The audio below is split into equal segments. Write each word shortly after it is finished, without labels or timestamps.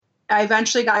I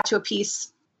eventually got to a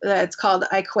piece that's called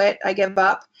I Quit, I Give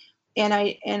Up. And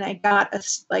I got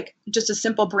just a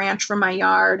simple branch from my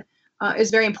yard. It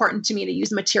was very important to me to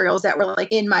use materials that were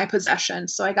like in my possession.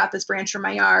 So I got this branch from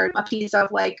my yard, a piece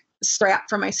of like scrap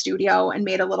from my studio, and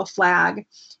made a little flag.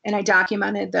 And I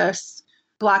documented this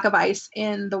block of ice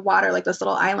in the water, like this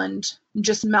little island,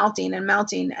 just melting and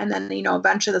melting. And then,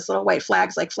 eventually this little white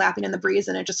flag's like flapping in the breeze,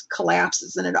 and it just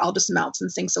collapses and it all just melts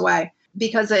and sinks away.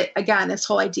 Because again, this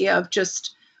whole idea of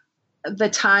just the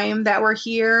time that we're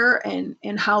here and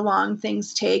how long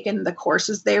things take and the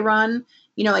courses they run,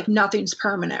 like nothing's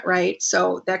permanent, right?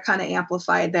 So that kind of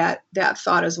amplified that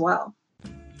thought as well.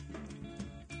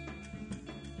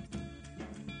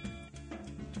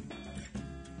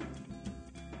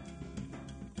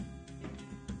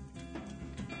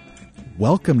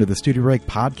 Welcome to the Studio Break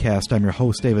Podcast. I'm your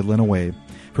host, David Linaway.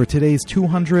 For today's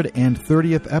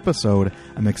 230th episode,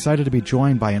 I'm excited to be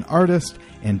joined by an artist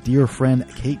and dear friend,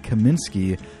 Kate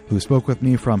Kaminski, who spoke with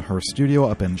me from her studio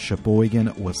up in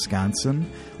Sheboygan,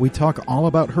 Wisconsin. We talk all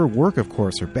about her work, of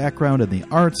course, her background in the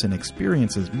arts and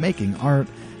experiences making art.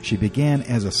 She began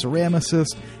as a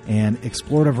ceramicist and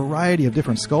explored a variety of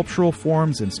different sculptural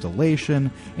forms, installation,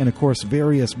 and of course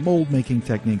various mold-making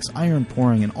techniques, iron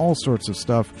pouring, and all sorts of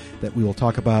stuff that we will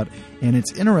talk about. And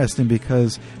it's interesting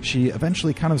because she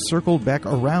eventually kind of circled back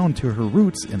around to her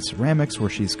roots in ceramics,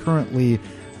 where she's currently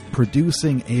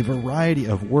producing a variety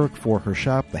of work for her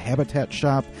shop, the Habitat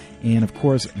Shop, and of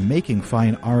course making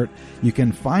fine art. You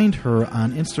can find her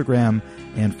on Instagram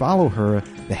and follow her,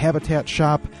 the Habitat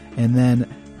Shop, and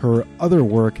then her other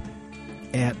work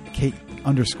at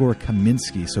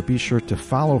Kate_Kaminski. So be sure to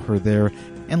follow her there.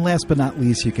 And last but not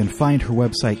least, you can find her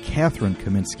website,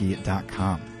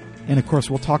 KatherineKaminski.com. And of course,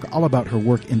 we'll talk all about her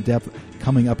work in depth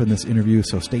coming up in this interview,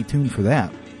 so stay tuned for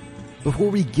that. Before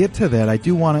we get to that, I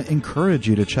do want to encourage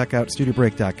you to check out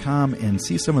StudioBreak.com and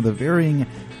see some of the varying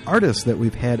artists that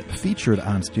we've had featured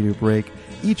on Studio Break.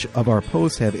 Each of our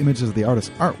posts have images of the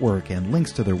artist's artwork and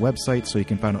links to their website, so you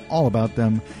can find out all about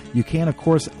them. You can, of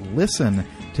course, listen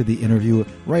to the interview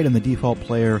right in the default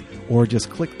player, or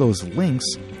just click those links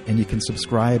and you can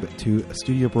subscribe to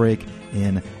Studio Break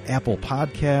in Apple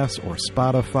Podcasts or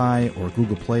Spotify or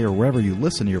Google Play or wherever you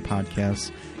listen to your podcasts.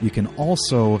 You can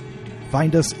also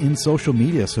find us in social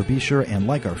media, so be sure and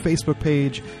like our Facebook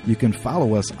page. You can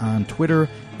follow us on Twitter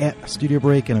at Studio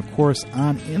Break, and of course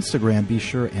on Instagram, be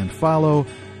sure and follow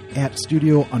at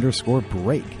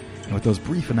Studio_Break. And with those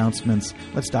brief announcements,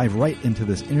 let's dive right into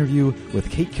this interview with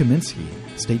Kate Kaminski.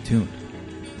 Stay tuned.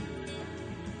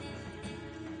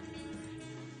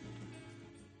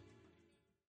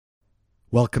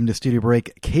 Welcome to Studio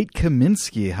Break, Kate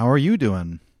Kaminski. How are you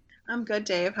doing? I'm good,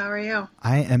 Dave. How are you?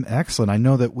 I am excellent. I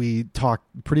know that we talk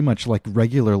pretty much like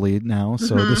regularly now,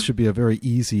 so This should be a very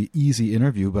easy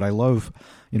interview, but I love,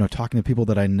 talking to people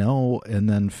that I know and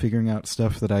then figuring out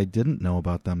stuff that I didn't know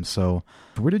about them. So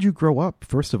where did you grow up,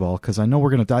 first of all? Because I know we're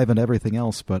going to dive into everything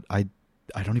else, but I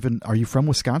don't even, are you from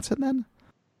Wisconsin then?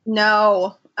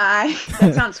 No,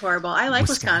 that sounds horrible. I like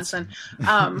Wisconsin.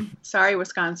 Sorry,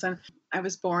 Wisconsin. I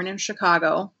was born in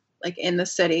Chicago, like in the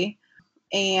city,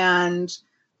 and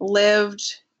lived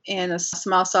in a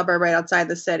small suburb right outside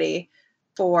the city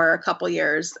for a couple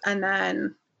years. And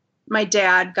then my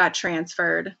dad got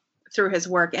transferred through his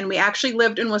work, and we actually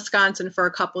lived in Wisconsin for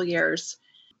a couple years.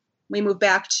 We moved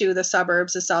back to the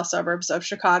south suburbs of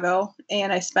Chicago,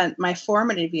 and I spent my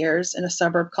formative years in a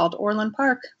suburb called Orland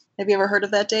Park. Have you ever heard of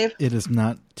that, Dave? It is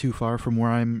not too far from where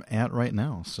I'm at right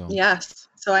now. So yes.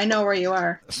 So I know where you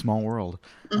are. A small world.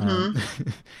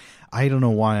 I don't know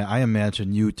why. I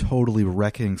imagine you totally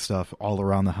wrecking stuff all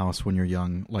around the house when you're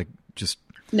young. Like just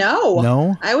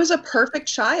No? I was a perfect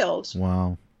child.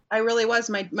 Wow. I really was.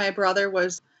 My brother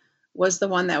was the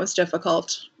one that was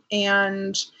difficult.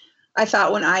 And I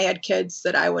thought when I had kids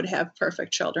that I would have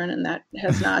perfect children, and that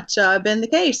has not been the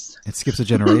case. It skips a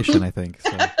generation, I think.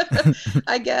 So.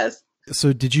 I guess.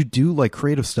 So did you do like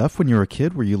creative stuff when you were a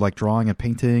kid? Were you like drawing and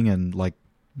painting and like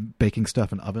baking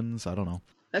stuff in ovens? I don't know.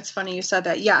 That's funny you said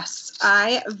that. Yes,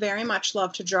 I very much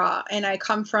love to draw, and I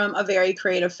come from a very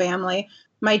creative family.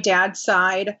 My dad's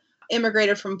side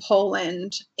immigrated from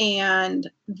Poland, and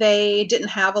they didn't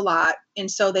have a lot, and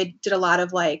so they did a lot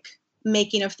of like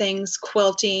making of things,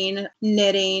 quilting,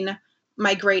 knitting.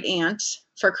 My great aunt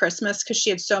for Christmas, because she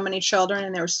had so many children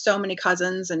and there were so many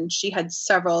cousins, and she had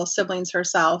several siblings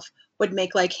herself, would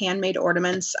make like handmade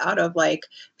ornaments out of like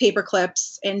paper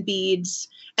clips and beads.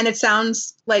 And it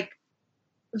sounds like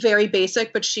very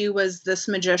basic, but she was this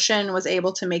magician, was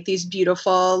able to make these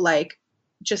beautiful, like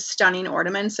just stunning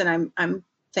ornaments. And I'm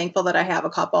thankful that I have a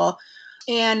couple.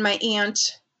 And my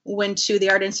aunt went to the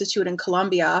Art Institute in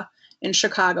Columbia, in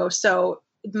Chicago. So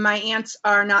my aunts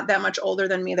are not that much older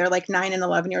than me. They're like 9 and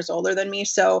 11 years older than me.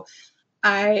 So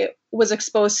I was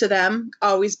exposed to them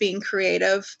always being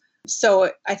creative.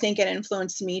 So I think it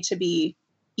influenced me to be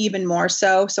even more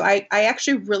so. So I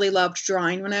actually really loved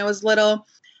drawing when I was little.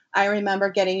 I remember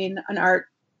getting an art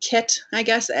kit, I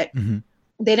guess.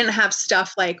 They didn't have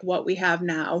stuff like what we have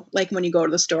now, like when you go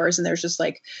to the stores and there's just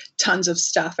like tons of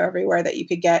stuff everywhere that you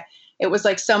could get. It was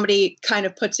like somebody kind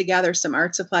of put together some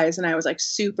art supplies and I was like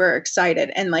super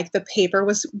excited. And like the paper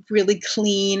was really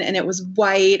clean and it was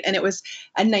white and it was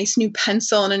a nice new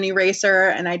pencil and an eraser.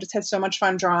 And I just had so much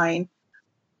fun drawing.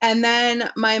 And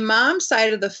then my mom's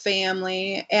side of the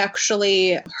family,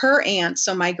 actually her aunts,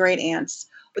 so my great aunts,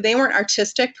 they weren't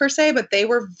artistic per se, but they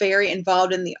were very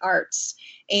involved in the arts.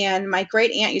 And my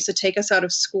great aunt used to take us out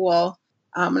of school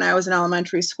when I was in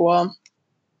elementary school.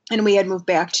 And we had moved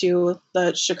back to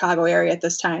the Chicago area at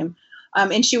this time.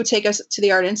 And she would take us to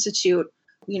the Art Institute,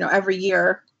 every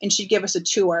year. And she'd give us a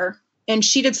tour. And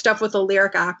she did stuff with the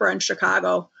Lyric Opera in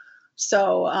Chicago.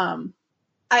 So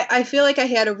I feel like I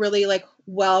had a really like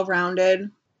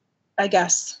well-rounded, I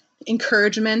guess,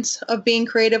 encouragement of being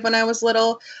creative when I was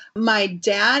little. My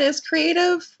dad is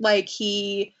creative. Like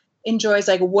he enjoys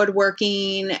like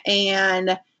woodworking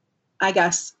and I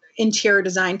guess interior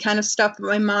design kind of stuff. But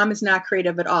my mom is not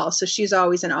creative at all. So she's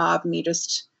always in awe of me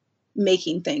just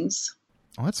making things.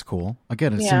 Oh, that's cool.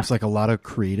 Again, it seems like a lot of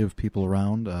creative people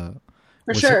around.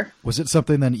 For sure. Was it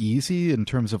something then easy in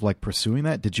terms of like pursuing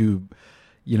that? Did you,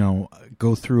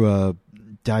 go through a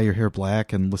dye your hair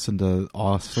black and listen to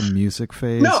awesome music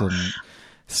phase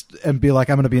and be like,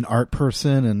 I'm going to be an art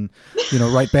person and,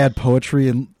 write bad poetry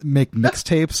and make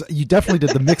mixtapes? You definitely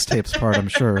did the mixtapes part, I'm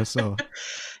sure. So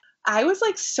I was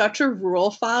like such a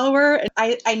rule follower.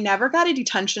 I never got a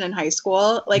detention in high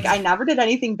school. Like I never did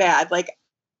anything bad. Like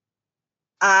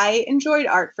I enjoyed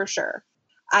art for sure.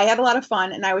 I had a lot of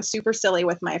fun and I was super silly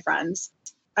with my friends.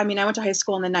 I mean, I went to high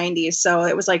school in the 90s, so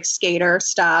it was like skater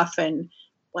stuff and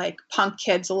like punk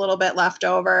kids a little bit left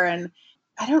over. And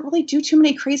I don't really do too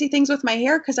many crazy things with my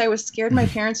hair because I was scared my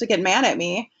parents would get mad at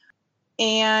me.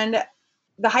 And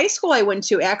the high school I went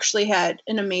to actually had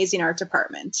an amazing art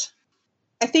department.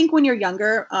 I think when you're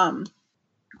younger,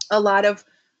 a lot of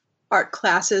art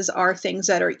classes are things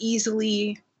that are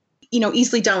easily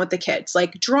done with the kids,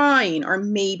 like drawing or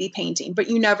maybe painting, but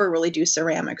you never really do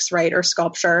ceramics, right? Or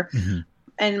sculpture. Mm-hmm.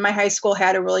 And my high school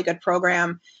had a really good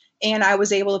program. And I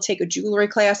was able to take a jewelry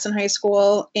class in high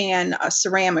school and a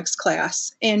ceramics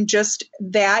class. And just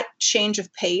that change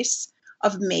of pace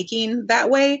of making that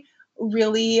way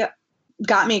really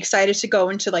got me excited to go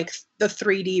into like the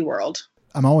 3D world.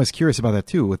 I'm always curious about that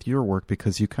too with your work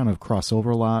because you kind of cross over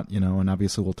a lot, and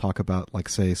obviously we'll talk about like,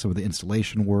 say, some of the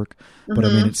installation work. But I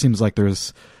mean, it seems like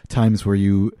there's times where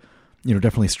you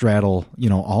definitely straddle,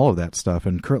 all of that stuff.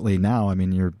 And currently now, I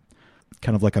mean, you're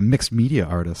kind of like a mixed media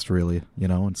artist, really, in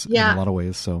a lot of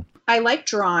ways. So I like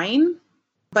drawing,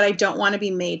 but I don't want to be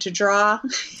made to draw.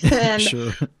 And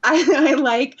sure. I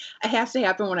have to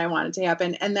happen when I want it to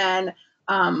happen. And then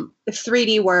the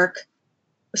 3D work,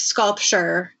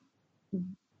 sculpture,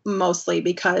 mostly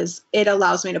because it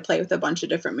allows me to play with a bunch of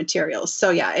different materials. So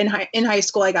yeah, in high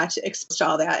school, I got to expose to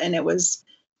all that. And it was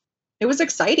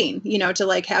exciting, to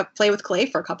like play with clay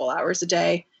for a couple hours a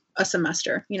day, a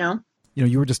semester,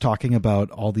 You were just talking about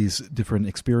all these different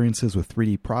experiences with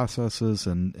 3D processes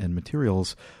and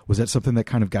materials. Was that something that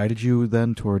kind of guided you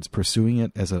then towards pursuing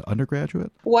it as an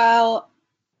undergraduate? Well,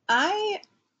 I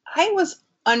was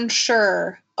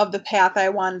unsure of the path I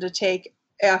wanted to take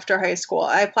after high school.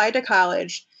 I applied to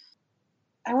college.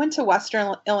 I went to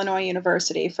Western Illinois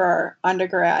University for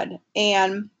undergrad,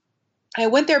 and I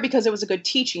went there because it was a good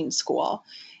teaching school.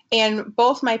 And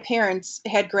both my parents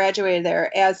had graduated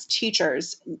there as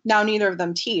teachers. Now, neither of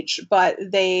them teach, but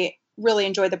they really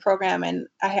enjoyed the program. And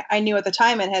I knew at the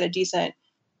time it had a decent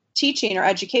teaching or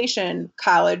education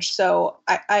college. So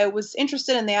I was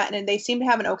interested in that. And they seemed to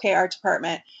have an okay art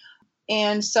department.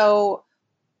 And so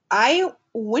I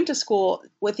went to school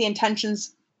with the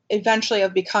intentions eventually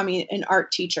of becoming an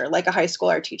art teacher, like a high school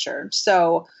art teacher.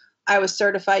 So I was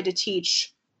certified to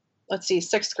teach,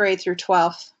 6th grade through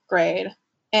 12th grade.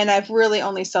 And I've really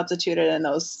only substituted in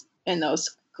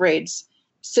those grades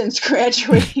since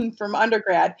graduating from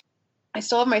undergrad. I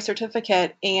still have my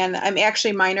certificate, and I'm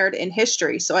actually minored in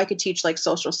history, so I could teach like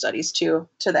social studies to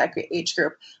that age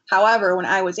group. However, when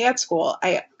I was at school,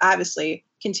 I obviously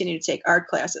continued to take art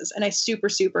classes, and I super,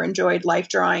 super enjoyed life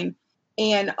drawing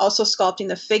and also sculpting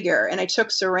the figure. And I took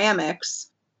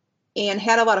ceramics and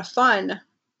had a lot of fun,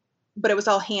 but it was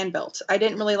all hand built. I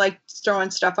didn't really like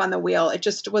throwing stuff on the wheel. It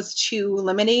just was too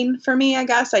limiting for me, I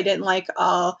guess. I didn't like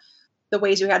all the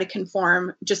ways you had to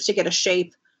conform just to get a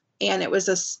shape. And it was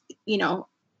this,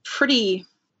 pretty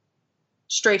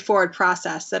straightforward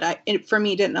process that for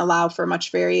me didn't allow for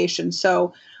much variation.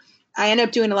 So I ended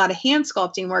up doing a lot of hand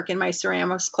sculpting work in my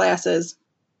ceramics classes.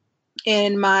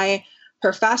 And my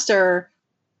professor,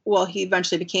 well, he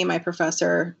eventually became my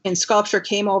professor in sculpture,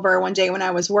 came over one day when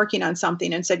I was working on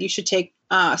something and said, you should take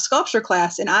a sculpture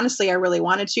class. And honestly, I really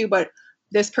wanted to, but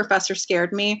this professor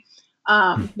scared me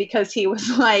because he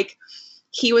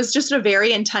was just a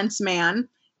very intense man.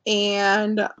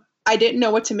 And I didn't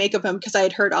know what to make of him because I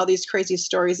had heard all these crazy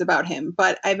stories about him.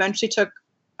 But I eventually took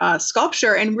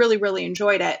sculpture and really, really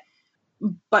enjoyed it.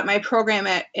 But my program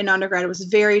in undergrad was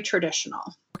very traditional.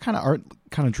 What kind of art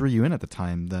kind of drew you in at the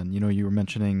time then? You were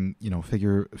mentioning,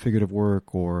 figurative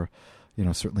work or,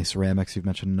 certainly ceramics you've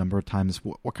mentioned a number of times.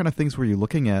 What kind of things were you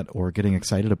looking at or getting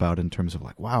excited about in terms of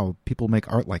like, wow, people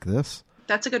make art like this?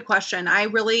 That's a good question. I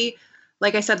really,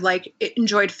 like I said,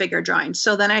 enjoyed figure drawing.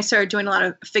 So then I started doing a lot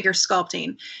of figure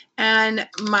sculpting. And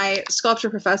my sculpture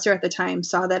professor at the time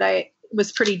saw that I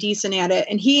was pretty decent at it.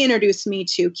 And he introduced me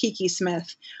to Kiki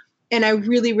Smith. And I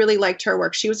really, really liked her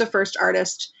work. She was the first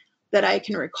artist that I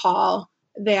can recall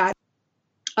that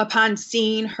upon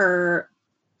seeing her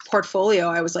portfolio,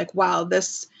 I was like, wow,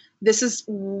 this is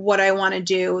what I want to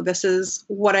do. This is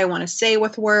what I want to say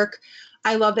with work.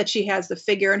 I love that she has the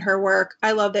figure in her work.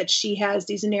 I love that she has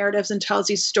these narratives and tells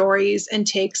these stories and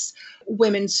takes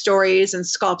women's stories and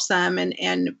sculpts them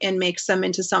and makes them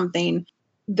into something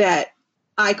that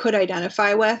I could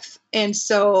identify with. And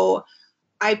so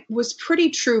I was pretty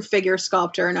true figure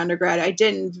sculptor in undergrad. I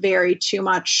didn't vary too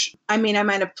much. I mean, I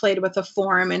might have played with the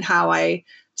form and how I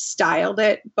styled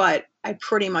it, but I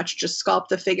pretty much just sculpt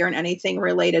the figure and anything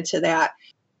related to that.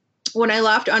 When I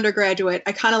left undergraduate,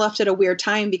 I kind of left at a weird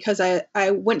time because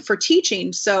I went for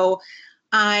teaching. So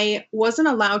I wasn't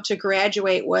allowed to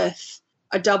graduate with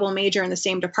a double major in the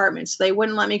same department. So they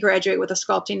wouldn't let me graduate with a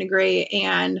sculpting degree.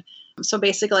 And so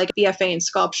basically like a BFA in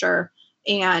sculpture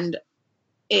and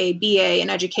a BA in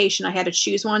education, I had to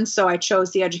choose one. So I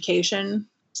chose the education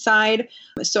side.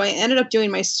 So I ended up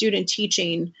doing my student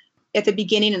teaching at the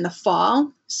beginning in the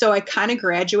fall. So I kind of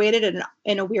graduated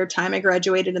in a weird time. I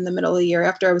graduated in the middle of the year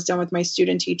after I was done with my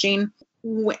student teaching.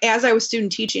 As I was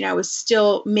student teaching, I was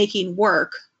still making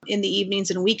work in the evenings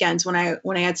and weekends when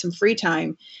I had some free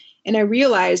time. And I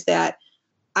realized that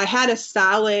I had a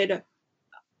solid,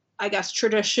 I guess,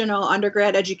 traditional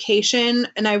undergrad education.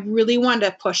 And I really wanted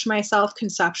to push myself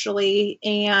conceptually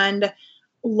and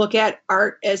look at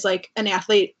art as like an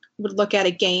athlete would look at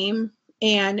a game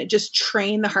and just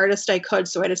train the hardest I could.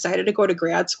 So I decided to go to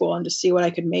grad school and just see what I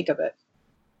could make of it.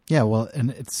 Yeah, well, and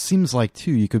it seems like,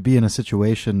 too, you could be in a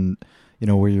situation,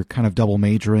 where you're kind of double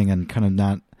majoring and kind of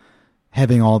not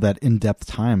having all that in-depth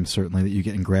time, certainly, that you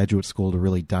get in graduate school to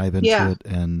really dive into it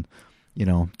and,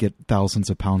 get thousands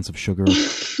of pounds of sugar.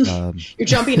 You're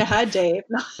jumping ahead, Dave.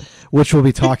 Which we'll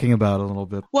be talking about a little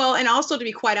bit. Well, and also, to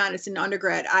be quite honest, in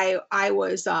undergrad, I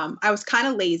was kind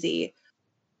of lazy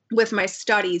with my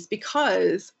studies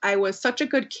because I was such a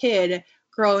good kid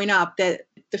growing up that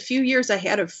the few years I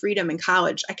had of freedom in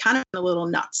college, I kind of went a little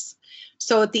nuts.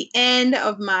 So at the end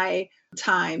of my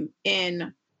time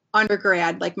in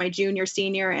undergrad, like my junior,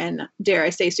 senior, and dare I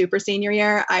say super senior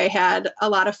year, I had a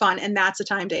lot of fun. And that's the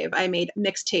time, Dave, I made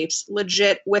mixtapes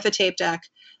legit with a tape deck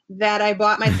that I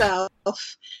bought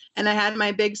myself. And I had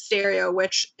my big stereo,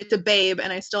 which it's a Babe,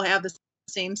 and I still have the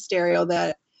same stereo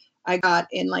that I got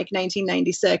in like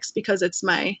 1996 because it's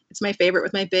my favorite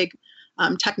with my big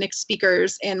Technics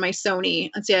speakers and my Sony.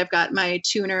 Let's see, I've got my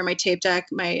tuner, my tape deck,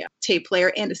 my tape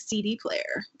player, and a CD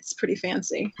player. It's pretty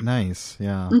fancy. Nice,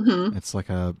 yeah. Mm-hmm. It's like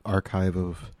a archive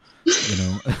of,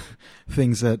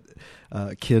 things that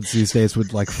kids these days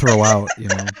would like throw out,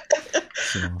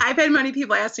 So. I've had many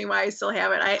people ask me why I still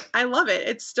have it. I love it.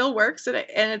 It still works and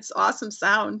it's awesome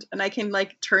sound, and I can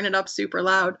like turn it up super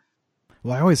loud.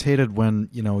 Well, I always hated when,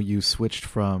 you switched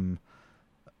from,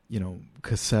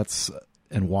 cassettes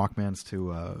and Walkmans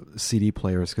to CD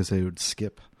players because they would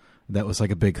skip. That was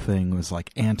like a big thing. It was like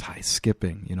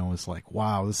anti-skipping, it was like,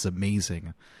 wow, this is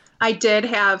amazing. I did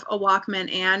have a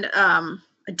Walkman and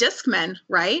a Discman,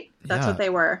 right? That's what they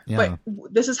were. Yeah.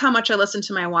 But this is how much I listened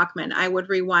to my Walkman. I would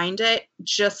rewind it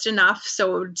just enough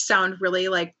so it would sound really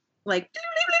like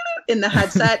in the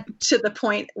headset to the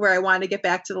point where I wanted to get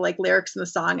back to the like lyrics in the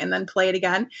song and then play it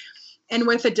again. And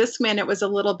with a Discman, it was a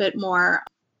little bit more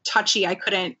touchy. I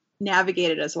couldn't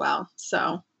navigate it as well.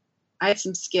 So I had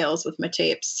some skills with my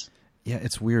tapes. Yeah,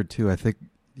 it's weird too. I think,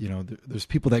 there's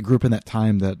people that grew up in that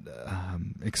time that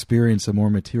experience a more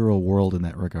material world in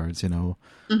that regards,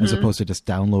 as opposed to just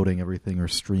downloading everything or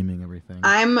streaming everything.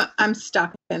 I'm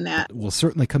stuck in that. We'll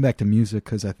certainly come back to music,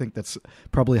 because I think that's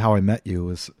probably how I met you,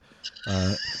 was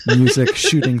music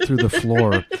shooting through the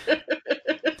floor.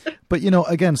 But,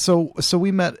 again, so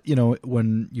we met,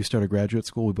 when you started graduate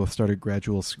school. We both started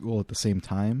graduate school at the same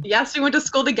time. Yes, we went to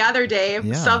school together, Dave.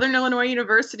 Yeah. Southern Illinois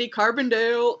University,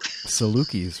 Carbondale.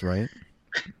 Salukis, right?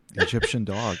 Egyptian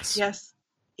dogs.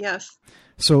 Yes.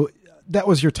 So that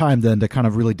was your time then to kind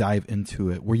of really dive into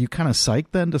it. Were you kind of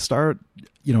psyched then to start,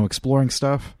 exploring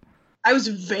stuff? I was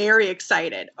very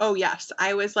excited. Oh, yes.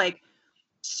 I was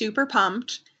super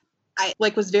pumped. I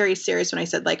was very serious when I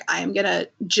said I am going to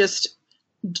just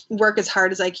work as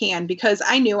hard as I can, because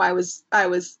I knew I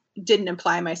didn't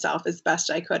apply myself as best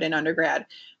I could in undergrad.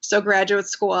 So graduate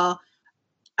school,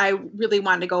 I really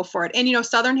wanted to go for it. And,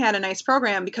 Southern had a nice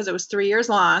program because it was 3 years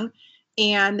long,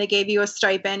 and they gave you a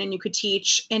stipend and you could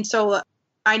teach. And so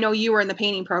I know you were in the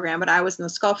painting program, but I was in the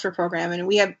sculpture program, and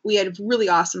we had really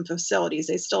awesome facilities.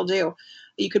 They still do.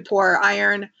 You could pour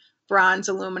iron, bronze,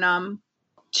 aluminum,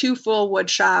 2 full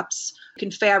wood shops. You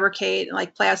can fabricate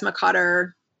plasma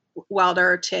cutter,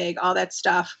 welder, TIG, all that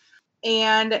stuff.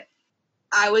 And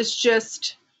I was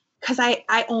just, because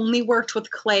I only worked with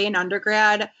clay in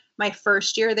undergrad my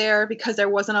first year there, because there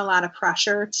wasn't a lot of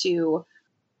pressure to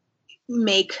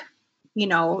make,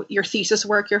 your thesis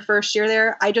work your first year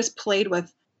there. I just played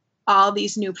with all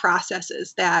these new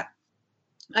processes that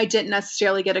I didn't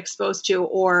necessarily get exposed to,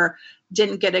 or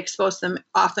didn't get exposed to them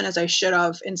often as I should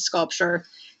have in sculpture.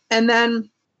 And then,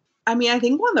 I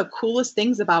think one of the coolest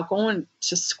things about going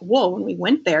to school when we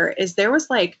went there is there was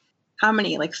how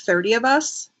many, 30 of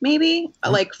us, maybe,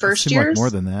 first years? More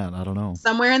than that. I don't know.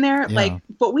 Somewhere in there. Yeah.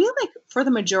 But we, for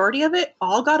the majority of it,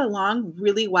 all got along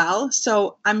really well.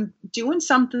 So I'm doing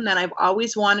something that I've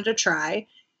always wanted to try.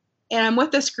 And I'm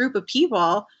with this group of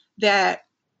people that,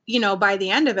 by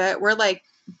the end of it, we're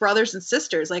brothers and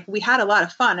sisters. We had a lot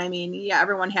of fun.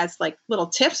 Everyone has little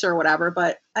tiffs or whatever.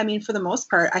 But for the most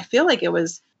part, I feel like it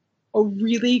was a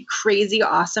really crazy,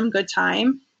 awesome, good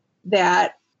time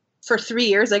that for 3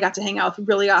 years I got to hang out with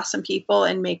really awesome people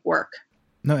and make work.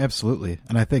 No, absolutely.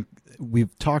 And I think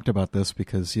we've talked about this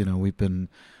because, we've been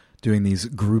doing these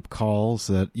group calls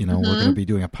that, we're going to be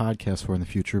doing a podcast for in the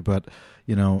future, but,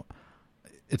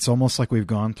 it's almost like we've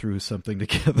gone through something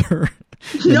together.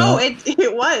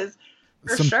 It was.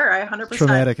 For sure, I 100%.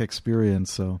 Traumatic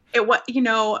experience. So it was, when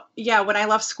I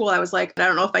left school, I was I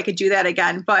don't know if I could do that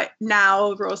again. But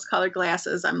now, rose-colored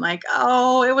glasses, I'm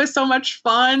oh, it was so much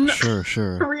fun.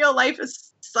 Sure. Real life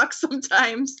sucks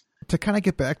sometimes. To kind of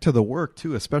get back to the work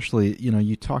too, especially,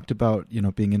 you talked about,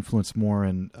 being influenced more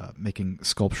in making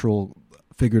sculptural,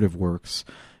 figurative works.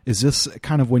 Is this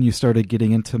kind of when you started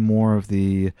getting into more of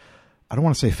the, I don't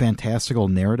want to say fantastical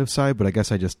narrative side, but I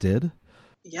guess I just did?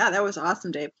 Yeah, that was awesome,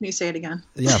 Dave. Can you say it again?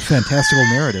 Yeah, fantastical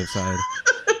narrative side.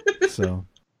 So,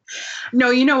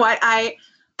 no, you know what? I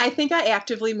think I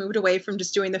actively moved away from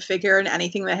just doing the figure and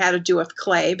anything that had to do with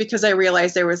clay, because I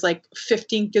realized there was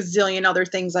 15 gazillion other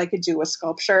things I could do with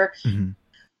sculpture.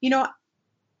 Mm-hmm.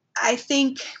 I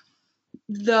think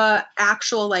the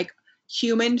actual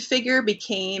human figure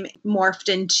became morphed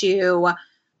into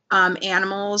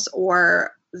animals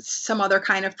or some other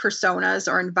kind of personas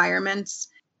or environments.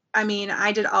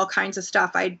 I did all kinds of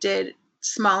stuff. I did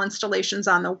small installations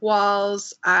on the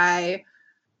walls. I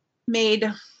made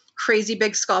crazy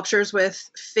big sculptures with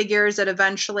figures that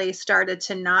eventually started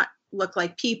to not look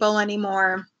like people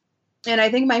anymore. And I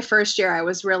think my first year I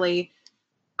was really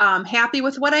happy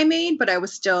with what I made, but I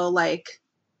was still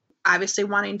obviously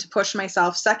wanting to push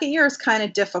myself. Second year is kind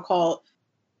of difficult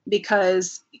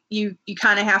because you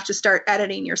kind of have to start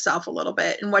editing yourself a little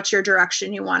bit and what's your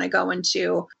direction you want to go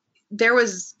into. There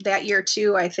was that year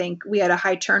too, I think we had a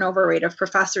high turnover rate of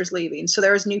professors leaving. So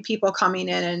there was new people coming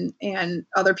in and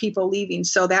other people leaving.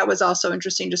 So that was also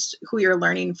interesting, just who you're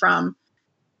learning from.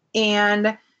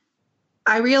 And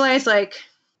I realized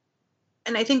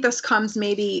and I think this comes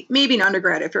maybe in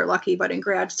undergrad if you're lucky, but in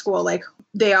grad school,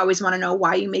 they always want to know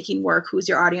why you're making work, who's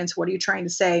your audience, what are you trying to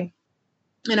say?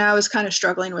 And I was kind of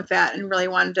struggling with that and really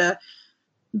wanted to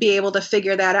be able to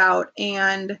figure that out.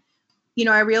 And,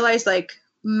 I realized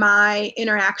my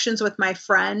interactions with my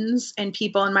friends and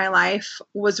people in my life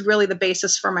was really the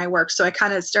basis for my work. So I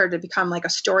kind of started to become a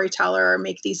storyteller or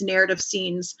make these narrative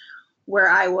scenes where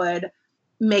I would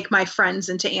make my friends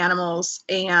into animals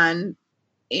and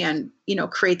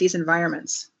create these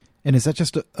environments. And is that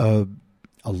just a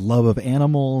love of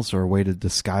animals or a way to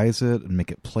disguise it and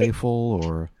make it playful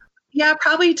or? Yeah,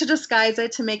 probably to disguise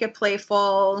it, to make it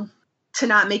playful. to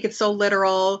not make it so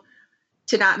literal,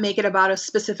 to not make it about a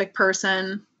specific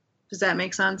person. Does that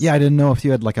make sense? Yeah, I didn't know if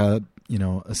you had like a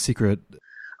secret.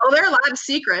 Oh, there are a lot of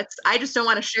secrets. I just don't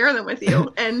want to share them with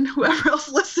you and whoever else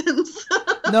listens.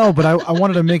 No, but I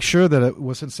wanted to make sure that it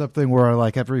wasn't something where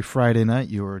like every Friday night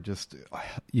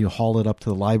you haul it up to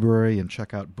the library and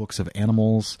check out books of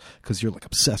animals because you're like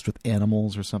obsessed with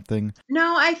animals or something.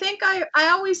 No, I think I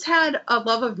always had a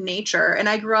love of nature, and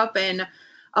I grew up in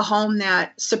a home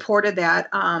that supported that.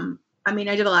 I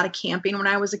did a lot of camping when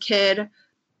I was a kid,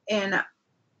 and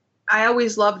I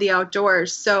always loved the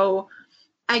outdoors. So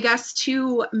I guess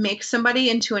to make somebody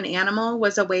into an animal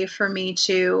was a way for me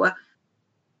to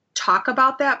talk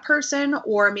about that person,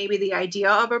 or maybe the idea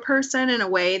of a person, in a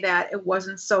way that it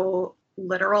wasn't so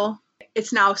literal.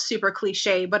 It's now super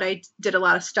cliche, but I did a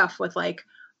lot of stuff with like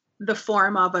the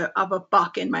form of a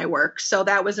buck in my work. So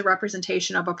that was a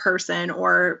representation of a person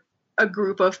or a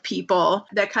group of people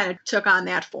that kind of took on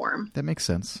that form. That makes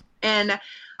sense. And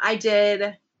I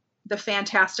did the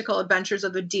Fantastical Adventures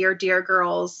of the Dear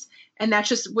Girls. And that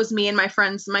just was me and my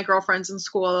friends, my girlfriends in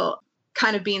school,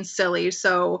 kind of being silly.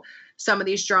 So some of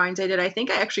these drawings I did, I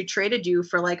think I actually traded you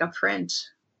for like a print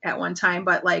at one time,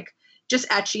 but like just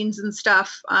etchings and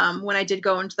stuff when I did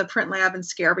go into the print lab and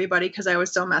scare everybody because I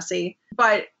was so messy.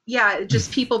 But yeah,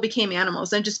 just people became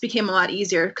animals, and it just became a lot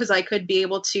easier because I could be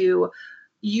able to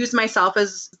use myself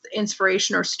as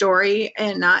inspiration or story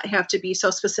and not have to be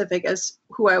so specific as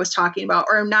who I was talking about,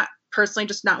 or not personally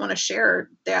just not want to share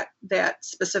that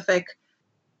specific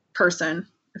person,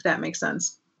 if that makes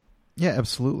sense. Yeah,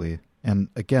 absolutely. And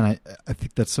again, I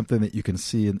think that's something that you can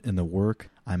see in the work.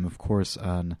 I'm, of course,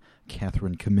 on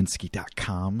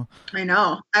KatherineKaminsky.com. I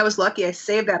know. I was lucky. I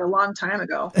saved that a long time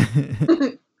ago.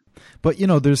 But,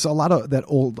 there's a lot of that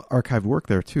old archived work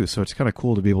there, too. So it's kind of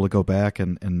cool to be able to go back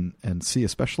and see,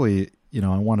 especially,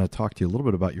 I want to talk to you a little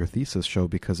bit about your thesis show,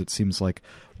 because it seems like,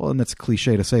 well, and that's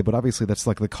cliche to say, but obviously that's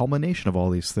like the culmination of all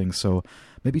these things. So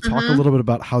maybe talk a little bit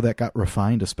about how that got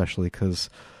refined, especially because,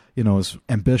 it's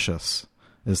ambitious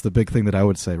is the big thing that I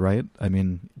would say, right? I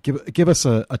mean, give us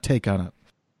a take on it.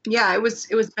 Yeah, it was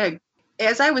big.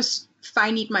 As I was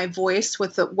finding my voice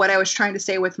with what I was trying to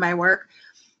say with my work,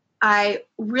 I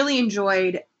really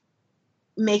enjoyed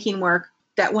making work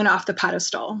that went off the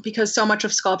pedestal, because so much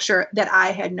of sculpture that I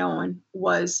had known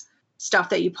was stuff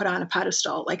that you put on a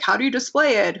pedestal. Like, how do you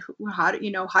display it? How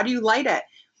do you light it?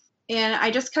 And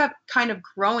I just kept kind of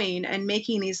growing and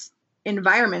making these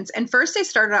environments. And first they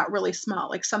started out really small,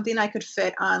 like something I could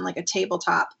fit on like a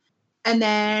tabletop. And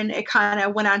then it kind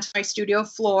of went onto my studio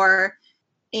floor.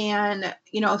 And,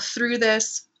 through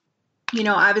this,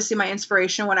 obviously my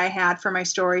inspiration, what I had for my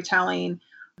storytelling /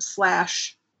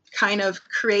 kind of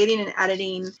creating and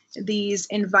editing these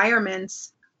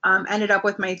environments, ended up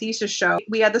with my thesis show.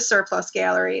 We had the Surplus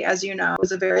Gallery, as you know. It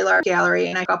was a very large gallery,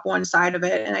 and I got up one side of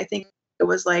it, and I think it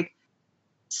was like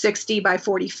 60 by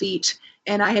 40 feet.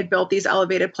 And I had built these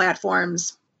elevated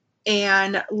platforms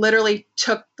and literally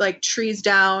took like trees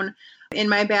down in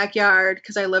my backyard,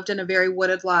 because I lived in a very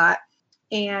wooded lot,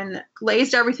 and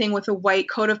glazed everything with a white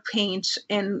coat of paint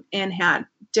and had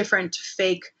different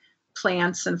fake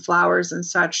plants and flowers and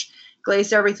such,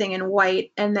 glazed everything in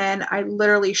white. And then I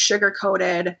literally sugar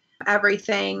coated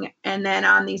everything. And then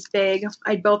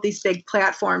I built these big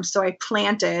platforms. So I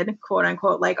planted, quote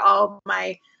unquote, like all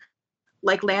my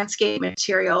like landscape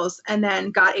materials, and then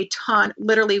got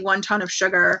literally 1 ton of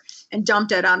sugar and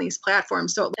dumped it on these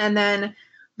platforms. And then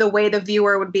the way the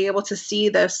viewer would be able to see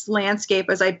this landscape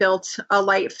as I built a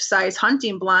life-size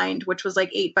hunting blind, which was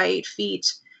like 8 by 8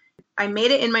 feet. I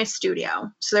made it in my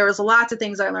studio. So there was lots of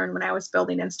things I learned when I was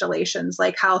building installations,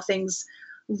 like how things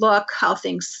look, how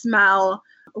things smell,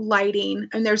 lighting.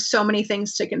 And there's so many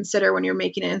things to consider when you're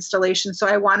making an installation. So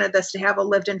I wanted this to have a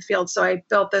lived-in feel. So I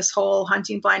built this whole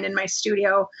hunting blind in my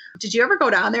studio. Did you ever go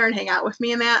down there and hang out with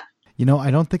me in that?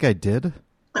 I don't think I did.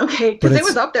 Okay, because it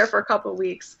was up there for a couple of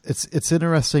weeks. It's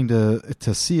interesting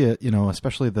to see it,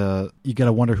 especially you got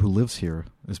to wonder who lives here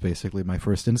is basically my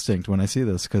first instinct when I see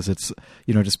this, because it's,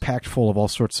 just packed full of all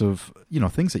sorts of,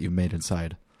 things that you made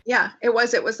inside. Yeah, it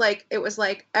was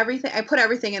like everything. I put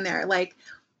everything in there. Like,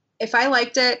 if I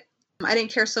liked it, I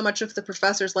didn't care so much if the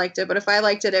professors liked it, but if I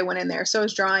liked it, I went in there. So it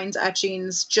was drawings,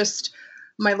 etchings, just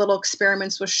my little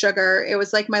experiments with sugar. It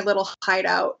was like my little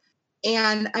hideout.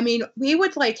 And I mean, we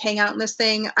would like hang out in this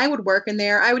thing. I would work in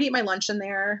there. I would eat my lunch in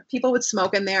there. People would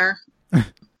smoke in there,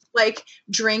 like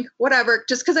drink, whatever,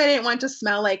 just because I didn't want to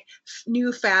smell like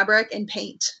new fabric and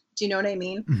paint. Do you know what I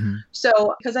mean? Mm-hmm.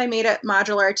 So because I made it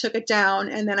modular, I took it down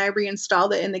and then I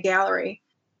reinstalled it in the gallery.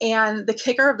 And the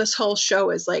kicker of this whole show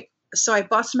is like, so I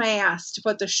bust my ass to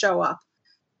put the show up.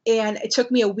 and it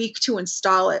took me a week to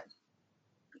install it.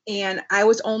 And I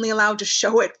was only allowed to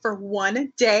show it for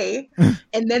one day.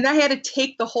 And then I had to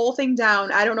take the whole thing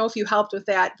down. I don't know if you helped with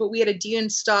that, but we had to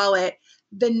deinstall it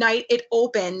the night it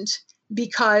opened,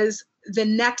 because the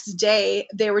next day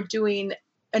they were doing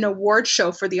an award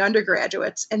show for the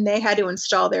undergraduates and they had to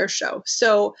install their show.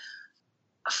 So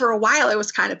for a while I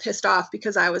was kind of pissed off,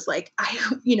 because I was like,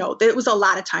 it was a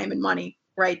lot of time and money,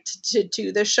 right, to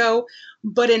do this show.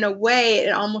 But in a way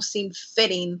it almost seemed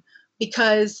fitting,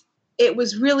 because it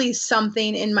was really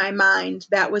something in my mind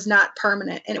that was not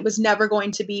permanent, and it was never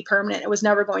going to be permanent. It was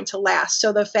never going to last.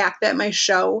 So the fact that my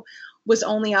show was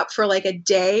only up for like a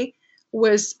day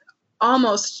was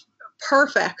almost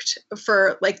perfect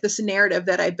for like this narrative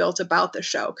that I built about the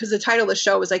show. Because the title of the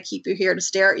show was I Keep You Here to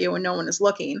Stare at You When No One Is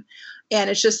Looking. And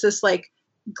it's just this like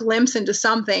glimpse into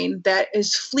something that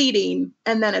is fleeting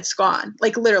and then it's gone.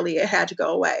 Like literally it had to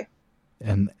go away.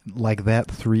 And like that,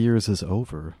 3 years is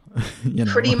over.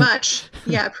 Pretty much.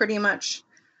 Yeah, pretty much.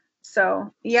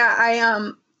 So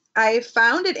yeah, I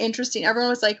found it interesting. Everyone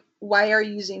was like, why are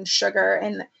you using sugar?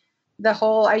 And the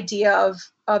whole idea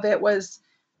of it was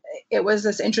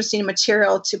this interesting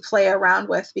material to play around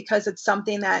with, because it's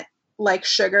something that, like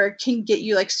sugar, can get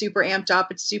you like super amped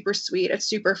up. It's super sweet. It's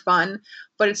super fun,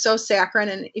 but it's so saccharine.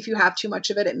 And if you have too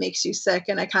much of it, it makes you sick.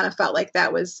 And I kind of felt like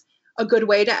that was a good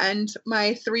way to end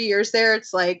my 3 years there.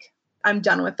 It's like, I'm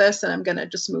done with this and I'm going to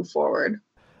just move forward.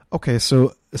 Okay.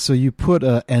 So you put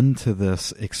an end to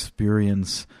this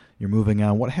experience. You're moving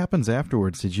on. What happens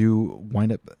afterwards? Did you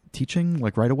wind up teaching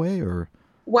like right away, or?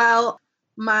 Well,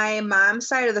 my mom's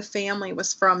side of the family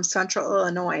was from Central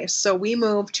Illinois. So we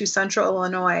moved to Central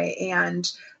Illinois, and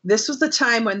this was the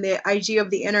time when the idea of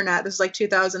the internet, this was like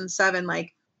 2007,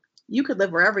 like you could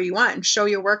live wherever you want and show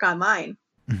your work online.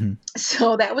 Mm-hmm.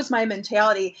 So that was my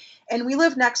mentality. And we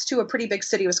lived next to a pretty big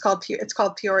city. It's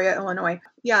called Peoria, Illinois.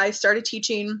 Yeah, I started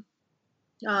teaching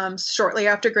shortly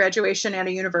after graduation at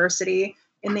a university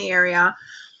in the area.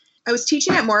 I was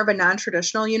teaching at more of a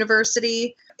non-traditional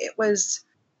university. It was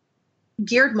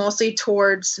geared mostly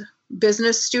towards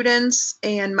business students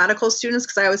and medical students,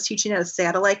 because I was teaching at a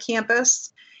satellite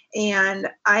campus. And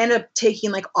I ended up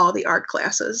taking like all the art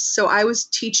classes. So I was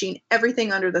teaching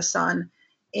everything under the sun.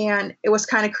 And it was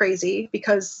kind of crazy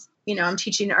because, I'm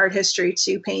teaching art history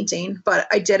to painting, but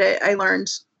I did it. I learned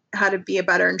how to be a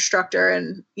better instructor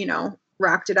and,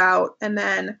 rocked it out. And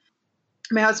then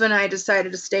my husband and I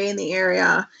decided to stay in the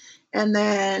area. And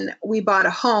then we bought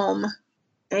a home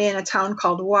in a town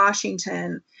called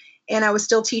Washington. And I was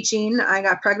still teaching. I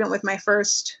got pregnant with my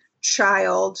first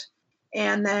child.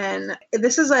 And then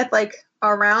this is at like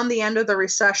around the end of the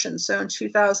recession. So in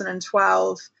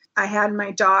 2012, I had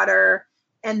my daughter.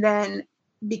 And then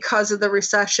because of the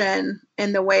recession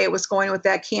and the way it was going with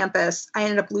that campus, I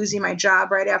ended up losing my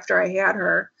job right after I had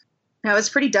her. Now, it was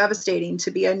pretty devastating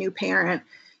to be a new parent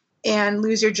and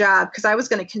lose your job, because I was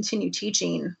going to continue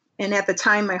teaching. And at the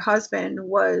time, my husband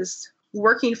was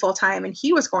working full time and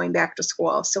he was going back to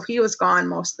school. So he was gone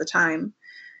most of the time.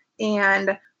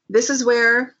 And this is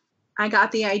where I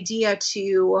got the idea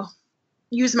to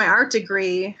use my art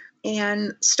degree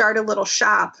and start a little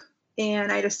shop.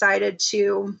 And I decided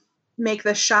to make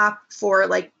the shop for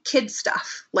like kid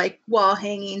stuff, like wall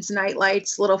hangings, night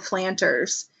lights, little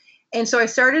planters. And so I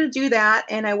started to do that,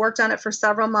 and I worked on it for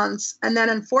several months. And then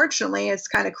unfortunately, it's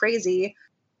kind of crazy.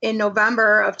 In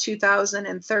November of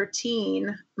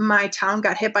 2013, my town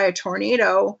got hit by a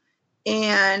tornado,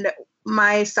 and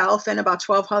myself and about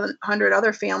 1,200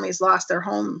 other families lost their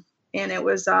home. And it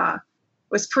was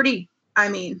pretty,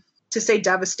 to say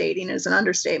devastating is an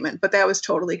understatement, but that was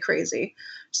totally crazy.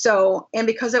 So, and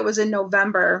because it was in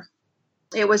November,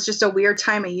 it was just a weird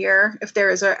time of year, if there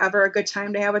is ever a good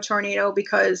time to have a tornado,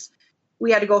 because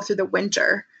we had to go through the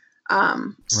winter.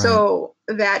 So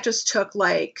that just took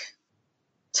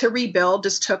to rebuild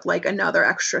just took like another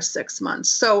extra 6 months.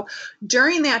 So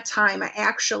during that time,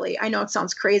 I know it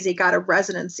sounds crazy, got a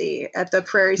residency at the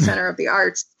Prairie Center of the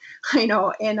Arts,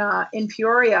 in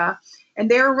Peoria. And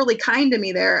they were really kind to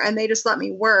me there, and they just let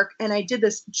me work. And I did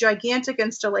this gigantic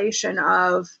installation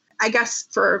of, I guess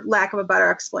for lack of a better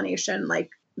explanation,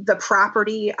 like the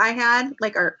property I had,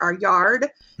 like our yard,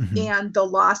 mm-hmm. and the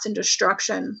loss and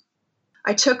destruction.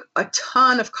 I took a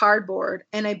ton of cardboard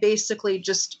and I basically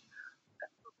just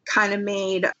kind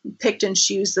of picked and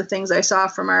choose the things I saw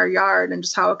from our yard and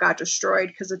just how it got destroyed,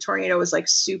 because the tornado was like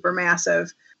super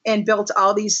massive, and built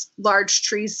all these large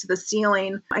trees to the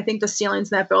ceiling. I think the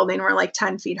ceilings in that building were like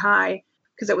 10 feet high,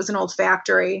 because it was an old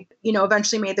factory.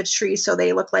 Eventually made the trees so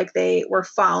they looked like they were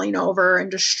falling over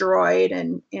and destroyed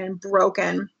and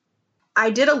broken. I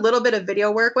did a little bit of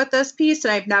video work with this piece,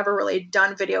 and I've never really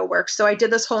done video work. So I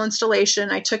did this whole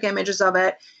installation. I took images of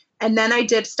it, and then I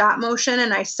did stop motion,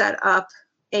 and I set up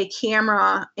a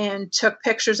camera and took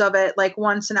pictures of it like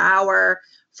once an hour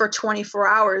for 24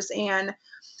 hours. And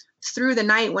through the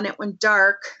night when it went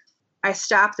dark, I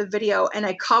stopped the video and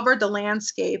I covered the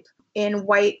landscape in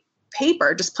white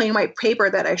paper, just plain white paper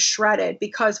that I shredded,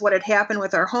 because what had happened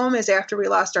with our home is after we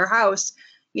lost our house,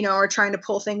 we're trying to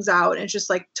pull things out, and it's just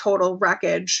like total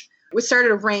wreckage. It started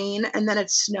to rain, and then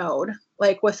it snowed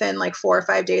like within like 4 or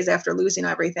 5 days after losing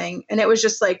everything. And it was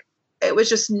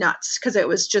just nuts, because it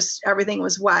was just, everything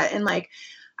was wet. And like,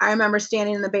 I remember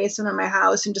standing in the basement of my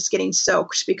house and just getting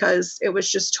soaked because it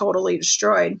was just totally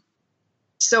destroyed.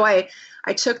 So I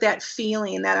took that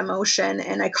feeling, that emotion,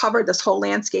 and I covered this whole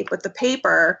landscape with the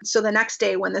paper. So the next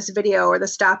day when this video or the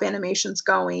stop animation's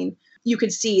going, you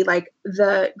could see like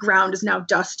the ground is now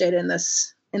dusted in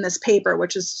this paper,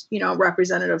 which is,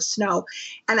 representative of snow.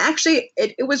 And actually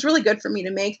it was really good for me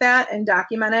to make that and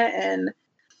document it and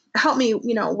help me,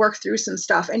 work through some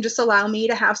stuff and just allow me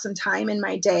to have some time in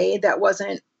my day that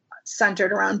wasn't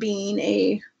centered around being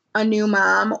a new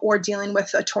mom or dealing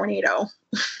with a tornado.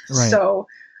 Right. So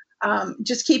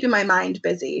just keeping my mind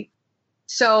busy.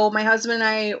 So my husband and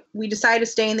I, we decided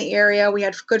to stay in the area. We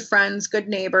had good friends, good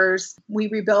neighbors. We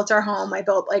rebuilt our home. I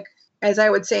built, like, as I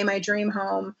would say, my dream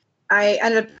home. I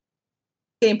ended up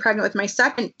getting pregnant with my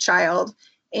second child.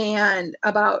 And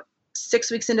about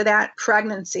 6 weeks into that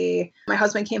pregnancy, my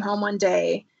husband came home one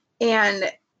day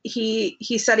and he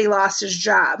said he lost his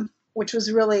job, which was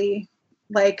really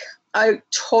like a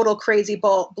total crazy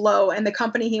blow. And the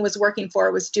company he was working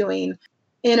for was doing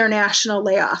international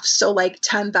layoffs. So like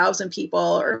 10,000 people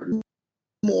or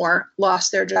more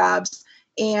lost their jobs.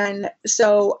 And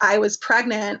so I was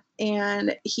pregnant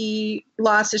and he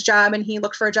lost his job, and he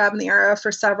looked for a job in the area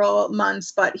for several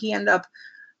months, but he ended up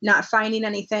not finding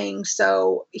anything.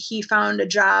 So he found a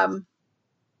job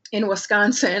in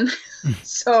Wisconsin.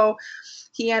 So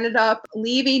he ended up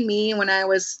leaving me when I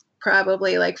was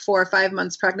probably like 4 or 5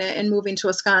 months pregnant and moving to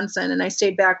Wisconsin. And I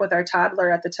stayed back with our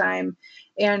toddler at the time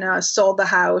and sold the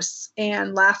house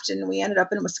and left. And we ended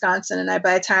up in Wisconsin. And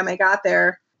by the time I got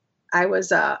there, I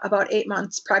was about 8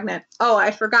 months pregnant. Oh,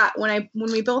 I forgot, when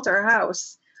we built our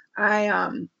house,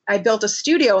 I built a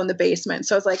studio in the basement.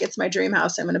 So I was like, it's my dream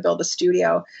house. I'm going to build a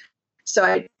studio. So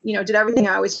I, did everything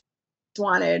I always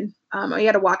wanted. I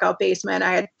had a walkout basement.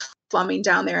 I had plumbing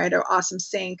down there. I had an awesome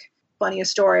sink, plenty of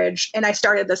storage. And I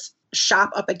started this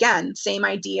shop up again. Same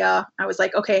idea. I was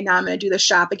like, okay, now I'm going to do the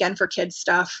shop again for kids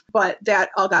stuff. But that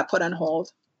all got put on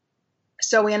hold.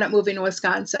 So we ended up moving to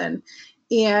Wisconsin.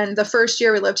 And the first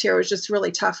year we lived here was just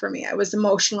really tough for me. It was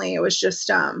emotionally, it was just,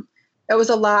 it was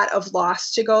a lot of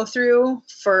loss to go through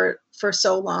for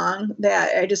so long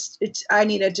that I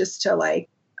needed just to like,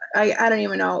 I don't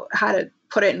even know how to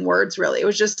put it in words really. It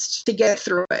was just to get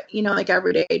through it, like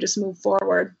every day, just move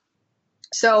forward.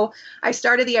 So I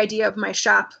started the idea of my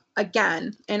shop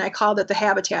again, and I called it the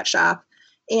Habitat Shop.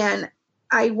 And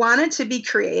I wanted to be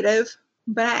creative,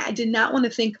 but I did not want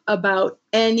to think about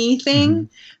anything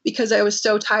because I was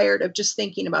so tired of just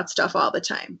thinking about stuff all the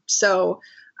time. So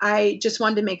I just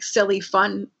wanted to make silly,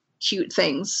 fun, cute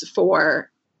things for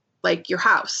like your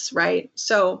house, right?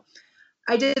 So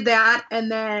I did that. And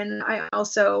then I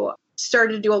also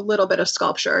started to do a little bit of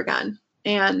sculpture again.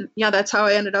 And yeah, that's how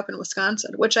I ended up in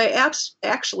Wisconsin, which I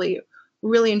actually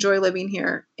really enjoy living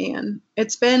here. And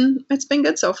it's been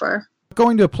good so far.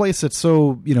 Going to a place that's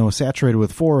so, saturated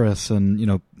with forests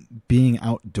and, being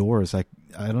outdoors, I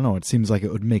don't know, it seems like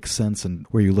it would make sense. And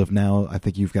where you live now, I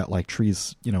think you've got like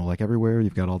trees, like everywhere.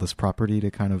 You've got all this property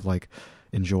to kind of like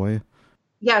enjoy.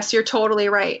 Yes, you're totally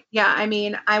right. Yeah. I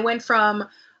mean, I went from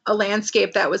a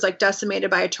landscape that was like decimated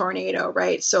by a tornado,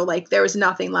 right? So like there was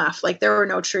nothing left. Like there were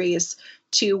no trees,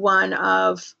 to one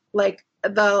of like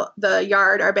the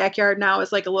yard, our backyard now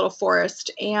is like a little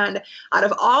forest. And out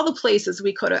of all the places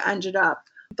we could have ended up,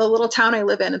 the little town I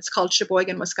live in, it's called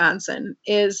Sheboygan, Wisconsin,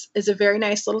 is a very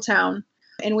nice little town.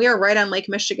 And we are right on Lake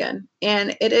Michigan.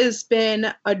 And it has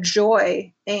been a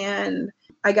joy, and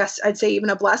I guess I'd say even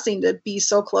a blessing to be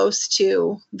so close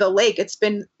to the lake. It's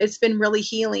been really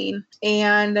healing,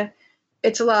 and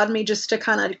it's allowed me just to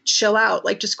kind of chill out.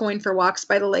 Like just going for walks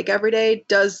by the lake every day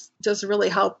does really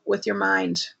help with your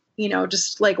mind.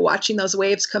 Just like watching those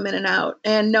waves come in and out,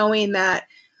 and knowing that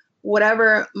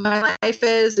whatever my life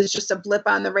is just a blip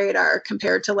on the radar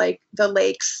compared to like the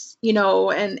lakes,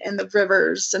 and the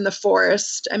rivers and the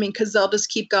forest. I mean, because they'll just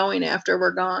keep going after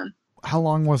we're gone. How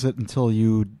long was it until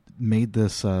you made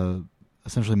this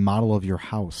essentially model of your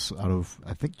house out of,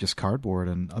 I think, just cardboard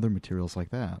and other materials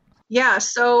like that? Yeah.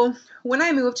 So when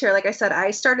I moved here, like I said,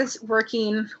 I started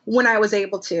working when I was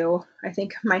able to. I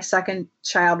think my second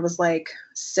child was like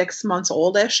 6 months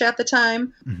oldish at the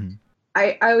time. Hmm.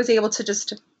 I was able to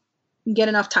just get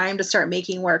enough time to start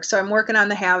making work. So I'm working on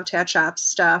the Habitat Shop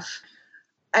stuff.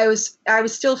 I was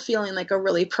still feeling like a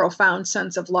really profound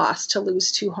sense of loss to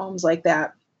lose two homes like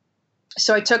that.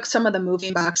 So I took some of the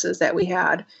moving boxes that we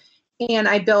had and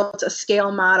I built a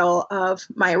scale model of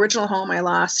my original home I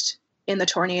lost in the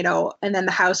tornado and then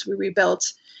the house we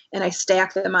rebuilt, and I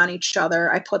stacked them on each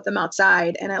other. I put them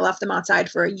outside and I left them outside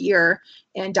for a year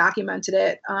and documented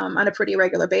it on a pretty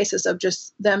regular basis of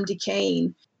just them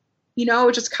decaying,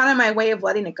 just kind of my way of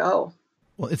letting it go.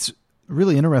 Well, it's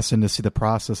really interesting to see the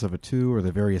process of it too, or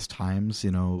the various times,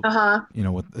 Uh-huh.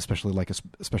 especially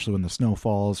especially when the snow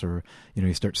falls, or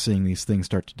you start seeing these things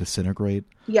start to disintegrate.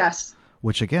 Yes.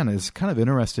 Which again is kind of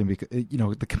interesting because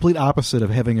the complete opposite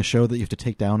of having a show that you have to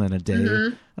take down in a day,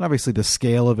 Mm-hmm. and obviously the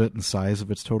scale of it and size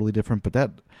of it's totally different. But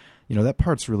that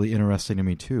part's really interesting to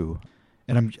me too.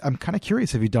 And I'm kind of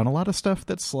curious. Have you done a lot of stuff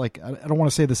that's like, I don't want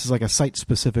to say this is like a site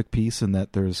specific piece and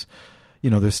that there's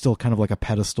still kind of like a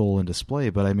pedestal and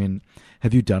display, but I mean,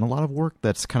 have you done a lot of work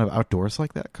that's kind of outdoors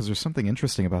like that? Because there's something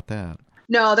interesting about that.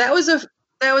 No, that was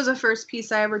a first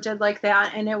piece I ever did like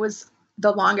that, and it was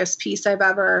the longest piece I've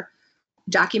ever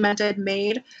documented,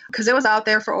 made, because it was out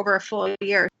there for over a full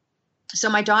year. So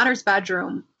my daughter's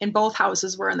bedroom in both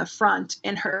houses were in the front,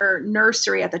 and her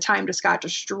nursery at the time just got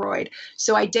destroyed.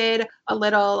 So I did a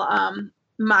little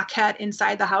maquette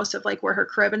inside the house of like where her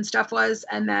crib and stuff was,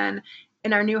 and then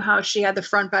in our new house she had the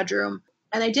front bedroom.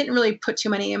 And I didn't really put too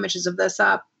many images of this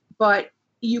up, but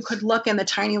you could look in the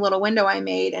tiny little window I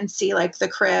made and see like the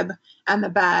crib and the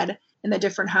bed and the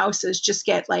different houses just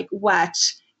get like wet,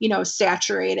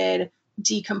 saturated,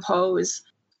 decompose.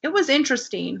 It was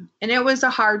interesting, and it was a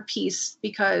hard piece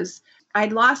because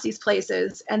I'd lost these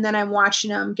places and then I'm watching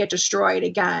them get destroyed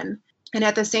again. And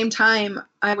at the same time,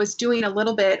 I was doing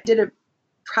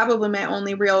probably my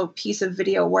only real piece of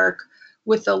video work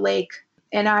with the lake.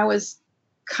 And I was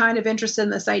kind of interested in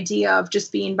this idea of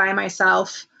just being by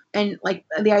myself and like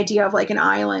the idea of like an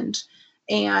island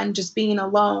and just being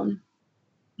alone.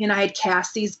 And I had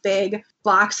cast these big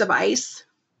blocks of ice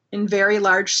in very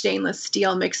large stainless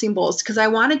steel mixing bowls because I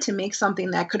wanted to make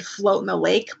something that could float in the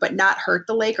lake but not hurt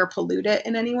the lake or pollute it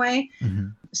in any way. Mm-hmm.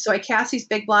 So I cast these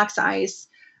big blocks of ice.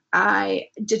 I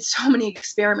did so many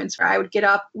experiments where I would get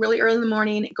up really early in the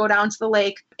morning, go down to the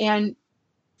lake and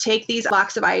take these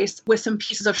blocks of ice with some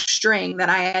pieces of string that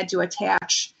I had to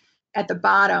attach at the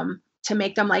bottom to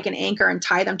make them like an anchor and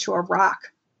tie them to a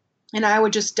rock. And I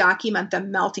would just document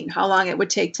them melting, how long it would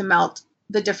take to melt,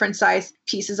 the different size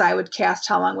pieces I would cast,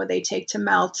 how long would they take to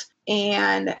melt.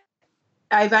 And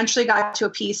I eventually got to a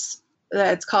piece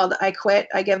that's called I Quit,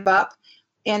 I Give Up.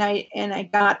 And I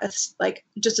got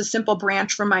just a simple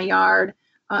branch from my yard.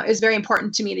 It was very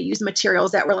important to me to use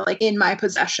materials that were like in my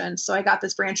possession. So I got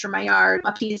this branch from my yard,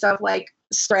 a piece of like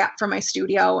scrap from my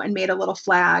studio, and made a little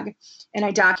flag. And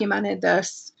I documented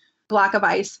this block of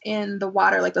ice in the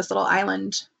water, like this little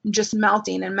island, just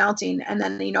melting and melting. And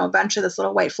then, eventually this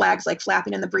little white flag's like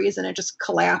flapping in the breeze and it just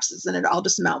collapses and it all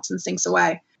just melts and sinks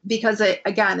away. Because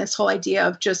again, this whole idea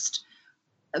of just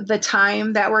the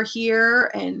time that we're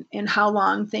here and how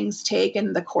long things take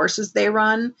and the courses they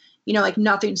run, like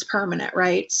nothing's permanent,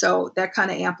 right? So that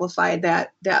kind of amplified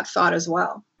that thought as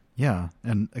well. Yeah.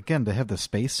 And again, to have the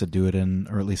space to do it in,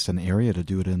 or at least an area to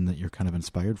do it in that you're kind of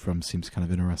inspired from, seems kind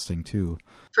of interesting too.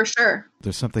 For sure.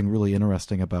 There's something really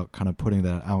interesting about kind of putting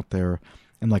that out there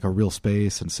in like a real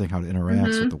space and seeing how it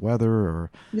interacts with the weather,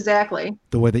 or exactly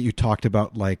the way that you talked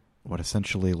about like what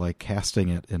essentially like casting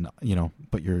it in,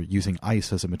 but you're using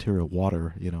ice as a material,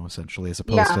 water, essentially, as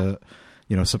opposed to,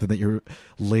 something that you're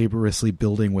laboriously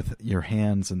building with your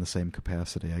hands in the same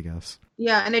capacity, I guess.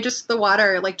 Yeah. And the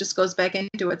water like just goes back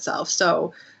into itself.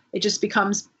 So it just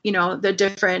becomes, the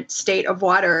different state of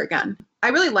water again. I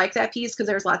really like that piece because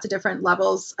there's lots of different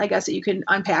levels, I guess, that you can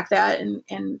unpack that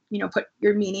and put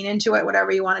your meaning into it,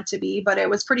 whatever you want it to be. But it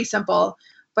was pretty simple,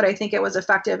 but I think it was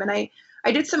effective. And I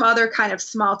did some other kind of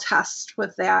small tests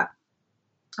with that.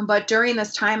 But during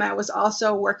this time, I was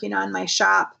also working on my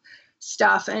shop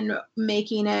stuff and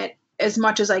making it as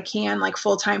much as I can like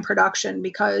full-time production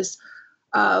because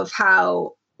of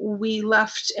how we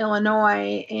left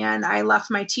Illinois and I left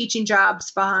my teaching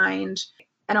jobs behind.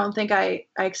 I don't think I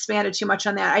expanded too much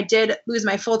on that. I did lose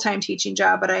my full-time teaching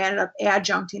job, but I ended up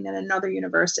adjuncting at another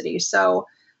university. So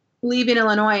leaving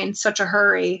Illinois in such a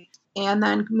hurry and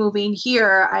then moving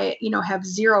here, I, have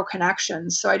zero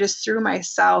connections. So I just threw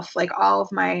myself, like all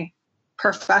of my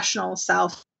professional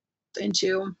self,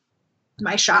 into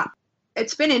my shop.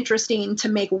 it's been interesting to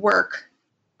make work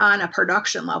on a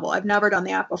production level. I've never done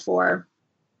that before.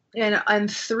 And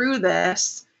through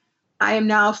this, I am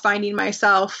now finding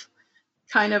myself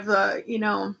kind of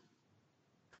the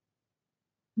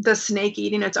snake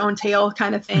eating its own tail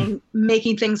kind of thing,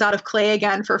 making things out of clay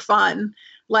again for fun.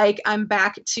 Like I'm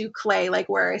back to clay, like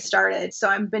where I started. So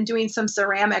I've been doing some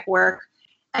ceramic work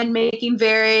and making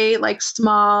very like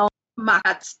small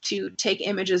mock-ups to take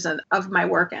images of my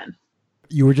work in.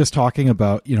 You were just talking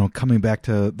about, coming back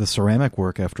to the ceramic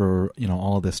work after,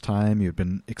 all of this time. You've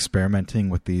been experimenting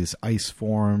with these ice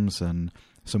forms and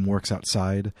some works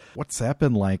outside. What's that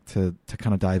been like to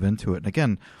kind of dive into it? And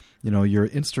again, your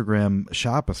Instagram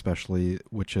shop especially,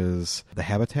 which is the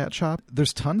Habitat shop,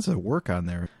 there's tons of work on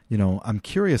there. I'm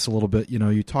curious a little bit,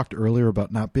 you talked earlier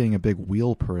about not being a big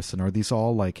wheel person. Are these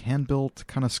all like hand-built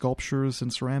kind of sculptures in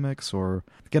ceramics? Or,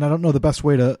 again, I don't know the best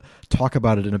way to talk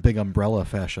about it in a big umbrella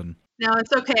fashion. No,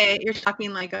 it's okay. You're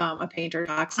talking like a painter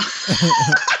talks.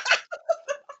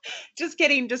 Just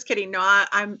kidding. No,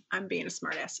 I'm being a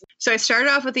smartass. So I started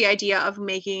off with the idea of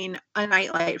making a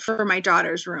nightlight for my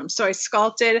daughter's room. So I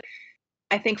sculpted,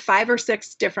 I think, 5 or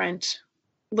 6 different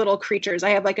little creatures.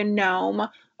 I have like a gnome,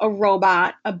 a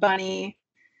robot, a bunny,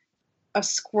 a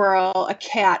squirrel, a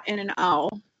cat, and an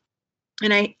owl.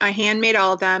 And I handmade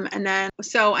all of them. And then,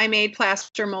 so I made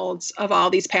plaster molds of all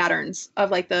these patterns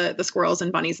of like the squirrels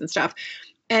and bunnies and stuff.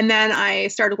 And then I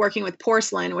started working with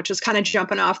porcelain, which was kind of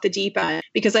jumping off the deep end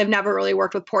because I've never really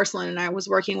worked with porcelain. And I was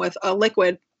working with a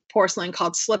liquid porcelain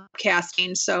called slip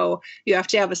casting. So you have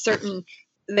to have a certain,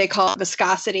 they call it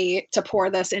viscosity, to pour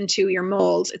this into your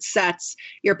mold. It sets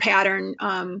your pattern,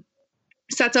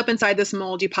 sets up inside this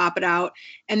mold, you pop it out,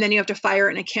 and then you have to fire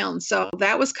it in a kiln. So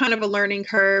that was kind of a learning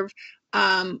curve.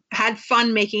 Had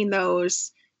fun making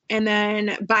those. And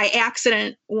then by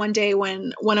accident, one day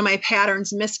when one of my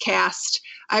patterns miscast,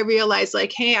 I realized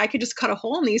like, hey, I could just cut a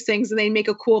hole in these things and they make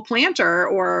a cool planter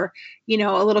or,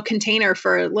 a little container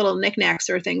for little knickknacks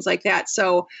or things like that.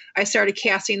 So I started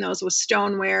casting those with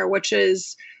stoneware, which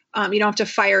is, you don't have to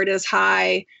fire it as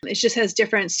high. It just has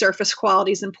different surface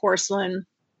qualities than porcelain.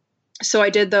 So I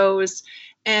did those.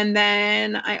 And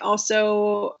then I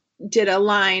also did a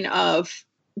line of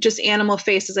just animal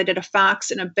faces. I did a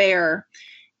fox and a bear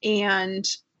and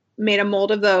made a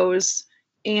mold of those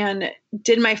and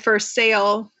did my first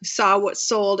sale, saw what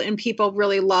sold, and people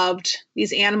really loved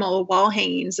these animal wall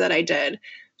hangings that I did.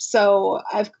 So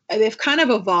they've kind of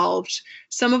evolved.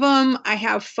 Some of them I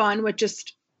have fun with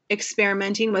just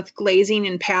experimenting with glazing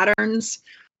and patterns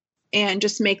and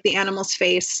just make the animal's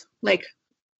face like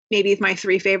maybe my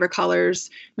 3 favorite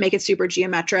colors, make it super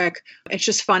geometric. It's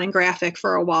just fun and graphic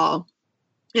for a wall.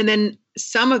 And then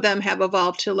some of them have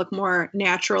evolved to look more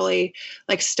naturally,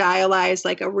 like stylized,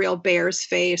 like a real bear's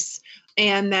face.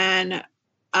 And then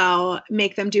I'll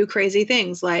make them do crazy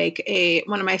things. Like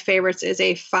one of my favorites is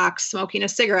a fox smoking a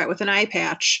cigarette with an eye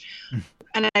patch.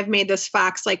 And I've made this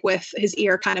fox like with his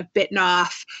ear kind of bitten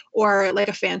off, or like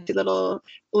a fancy little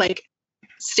like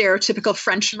stereotypical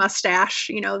French mustache,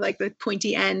 like the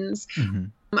pointy ends. Mm-hmm.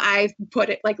 I've put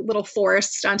it like little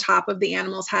forests on top of the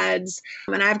animals' heads.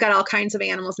 And I've got all kinds of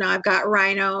animals now. I've got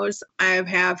rhinos. I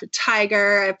have a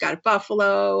tiger. I've got a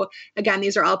buffalo. Again,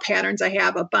 these are all patterns. I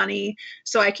have a bunny.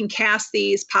 So I can cast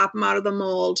these, pop them out of the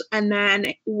mold, and then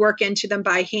work into them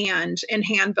by hand and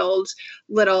hand build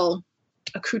little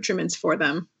accoutrements for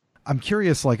them. I'm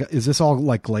curious, like, is this all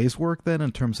like glaze work then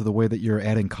in terms of the way that you're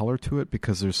adding color to it?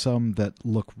 Because there's some that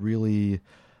look really,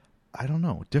 I don't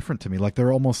know, different to me. Like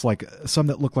they're almost like some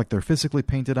that look like they're physically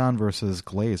painted on versus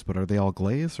glaze, but are they all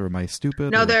glaze or am I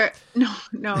stupid? No,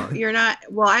 no, you're not.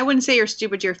 Well, I wouldn't say you're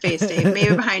stupid to your face, Dave,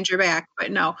 maybe behind your back,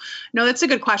 but no, that's a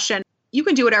good question. You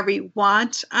can do whatever you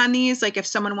want on these. Like if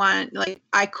someone wanted, like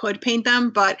I could paint them,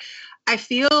 but I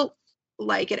feel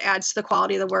like it adds to the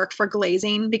quality of the work for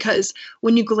glazing, because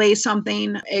when you glaze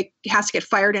something, it has to get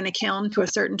fired in a kiln to a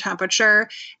certain temperature,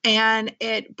 and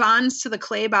it bonds to the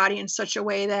clay body in such a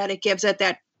way that it gives it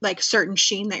that like certain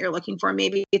sheen that you're looking for.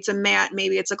 Maybe it's a matte,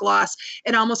 maybe it's a gloss.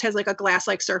 It almost has like a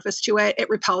glass-like surface to it. It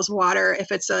repels water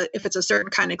if it's a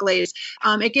certain kind of glaze.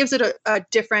 It gives it a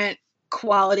different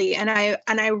quality, and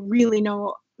I really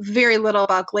know very little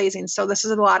about glazing. So this is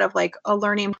a lot of like a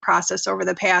learning process over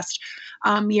the past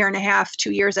year and a half,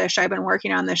 2 years ish. I've been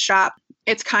working on this shop.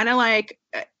 It's kind of like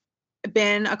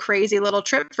been a crazy little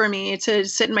trip for me to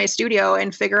sit in my studio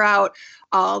and figure out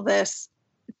all this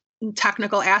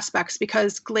technical aspects,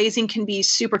 because glazing can be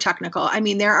super technical. I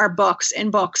mean, there are books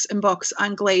and books and books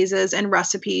on glazes and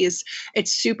recipes.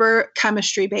 It's super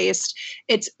chemistry based.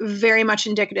 It's very much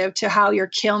indicative to how your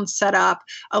kiln's set up,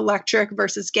 electric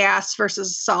versus gas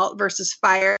versus salt versus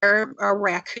fire or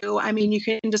raku. I mean, you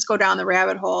can just go down the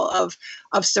rabbit hole of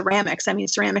ceramics. I mean,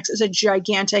 ceramics is a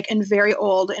gigantic and very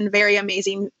old and very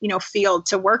amazing, field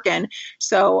to work in.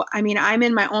 So, I mean, I'm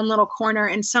in my own little corner,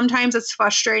 and sometimes it's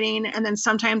frustrating. And then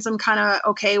sometimes I'm kind of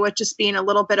okay with just being a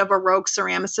little bit of a rogue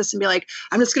ceramicist and be like,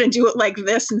 I'm just going to do it like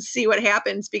this and see what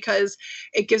happens, because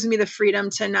it gives me the freedom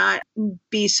to not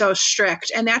be so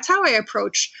strict. And that's how I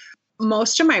approach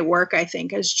most of my work, I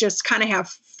think, is just kind of have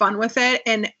fun with it.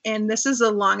 And this is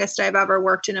the longest I've ever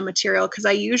worked in a material, because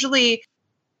I usually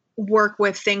work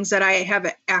with things that I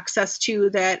have access to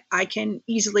that I can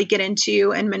easily get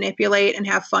into and manipulate and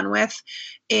have fun with,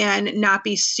 and not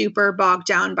be super bogged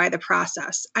down by the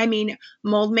process. I mean,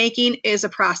 mold making is a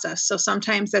process. So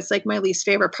sometimes that's like my least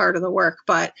favorite part of the work,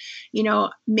 but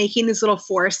making these little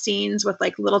forest scenes with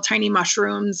like little tiny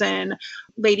mushrooms and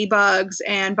ladybugs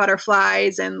and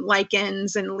butterflies and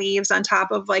lichens and leaves on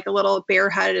top of like a little bear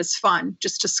head is fun,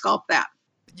 just to sculpt that.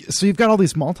 So you've got all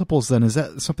these multiples then. Is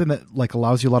that something that like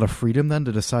allows you a lot of freedom then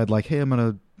to decide like, hey, I'm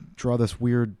going to draw this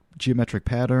weird geometric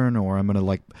pattern, or I'm going to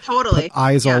like totally put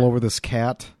eyes all over this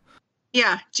cat?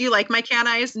 Yeah. Do you like my cat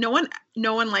eyes? No one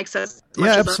likes us.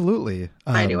 Yeah, absolutely.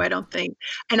 I do, I don't think.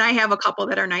 And I have a couple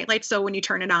that are nightlights. So when you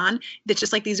turn it on, it's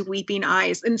just like these weeping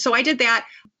eyes. And so I did that.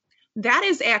 That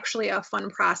is actually a fun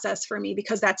process for me,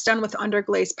 because that's done with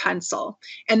underglaze pencil.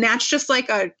 And that's just like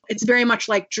it's very much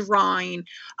like drawing.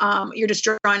 You're just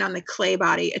drawing on the clay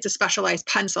body. It's a specialized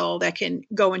pencil that can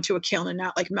go into a kiln and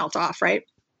not like melt off, right?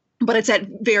 But it's that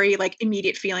very like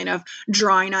immediate feeling of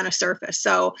drawing on a surface.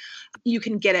 So you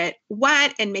can get it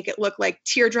wet and make it look like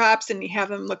teardrops, and you have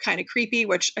them look kind of creepy,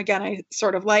 which again, I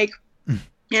sort of like.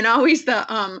 And always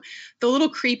the little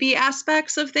creepy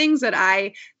aspects of things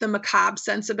the macabre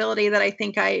sensibility that I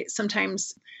think I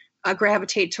sometimes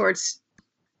gravitate towards,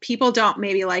 people don't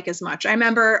maybe like as much. I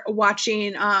remember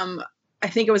watching, I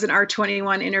think it was an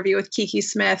R21 interview with Kiki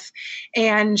Smith,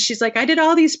 and she's like, I did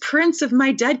all these prints of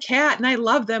my dead cat and I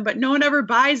love them, but no one ever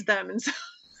buys them. And so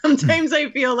sometimes I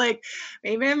feel like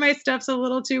maybe my stuff's a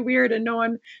little too weird and no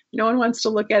one wants to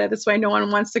look at it this way. No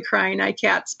one wants the crying eye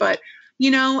cats, but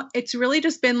it's really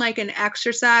just been like an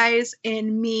exercise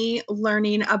in me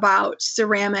learning about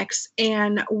ceramics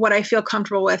and what I feel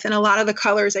comfortable with. And a lot of the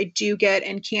colors I do get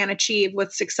and can achieve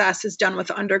with success is done with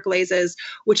underglazes,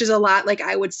 which is a lot like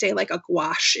I would say like a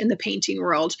gouache in the painting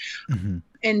world. Mm-hmm.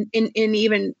 And in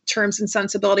even terms and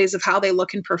sensibilities of how they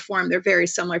look and perform, they're very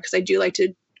similar, because I do like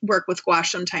to work with gouache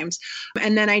sometimes.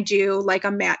 And then I do like a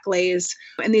matte glaze.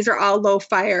 And these are all low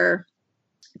fire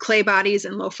clay bodies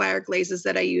and low fire glazes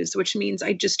that I use, which means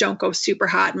I just don't go super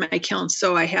hot in my kiln.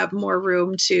 So I have more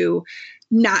room to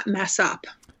not mess up.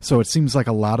 So it seems like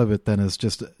a lot of it then is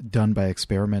just done by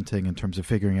experimenting in terms of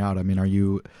figuring out. I mean,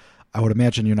 I would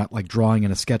imagine you're not like drawing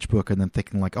in a sketchbook and then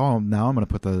thinking like, oh, now I'm going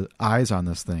to put the eyes on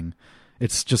this thing.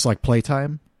 It's just like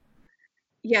playtime.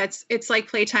 Yeah, it's like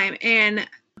playtime. And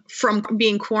from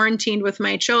being quarantined with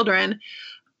my children,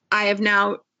 I have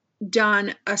now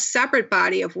done a separate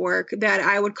body of work that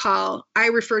I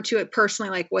refer to it personally,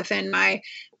 like within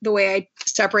the way I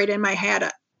separate in my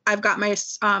head. I've got my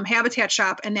habitat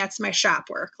shop, and that's my shop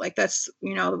work. Like that's,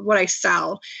 what I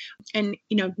sell and,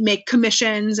 make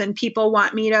commissions, and people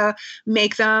want me to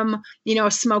make them,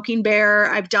 a smoking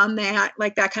bear. I've done that,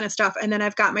 like that kind of stuff. And then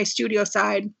I've got my studio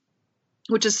side,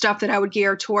 which is stuff that I would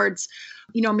gear towards,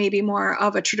 maybe more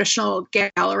of a traditional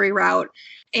gallery route.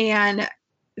 And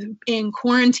in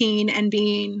quarantine and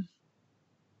being,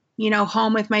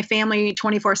 home with my family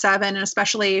 24/7, and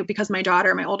especially because my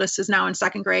oldest is now in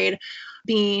second grade,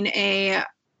 being a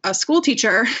school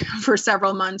teacher for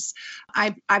several months,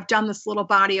 I've done this little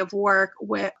body of work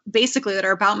with basically that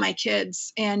are about my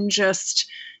kids and just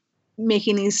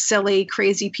making these silly,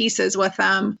 crazy pieces with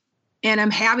them. And I'm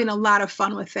having a lot of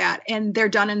fun with that. And they're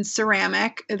done in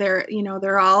ceramic.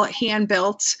 They're all hand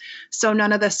built. So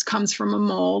none of this comes from a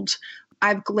mold.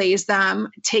 I've glazed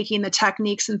them, taking the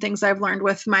techniques and things I've learned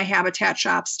with my habitat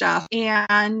shop stuff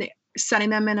and setting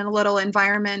them in a little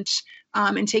environment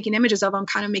and taking images of them,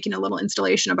 kind of making a little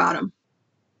installation about them.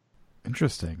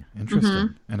 Interesting.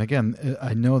 Mm-hmm. And again,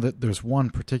 I know that there's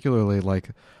one particularly like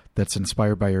that's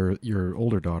inspired by your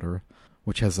older daughter,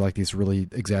 which has like these really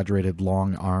exaggerated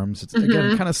long arms. It's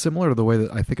again kind of similar to the way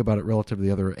that I think about it relative to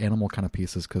the other animal kind of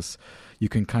pieces, because you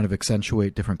can kind of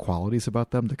accentuate different qualities about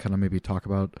them to kind of maybe talk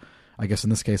about I guess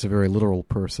in this case, a very literal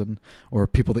person, or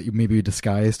people that you maybe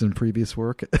disguised in previous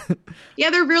work. Yeah,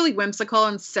 they're really whimsical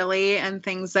and silly and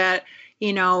things that,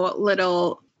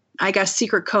 little, I guess,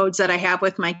 secret codes that I have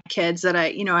with my kids that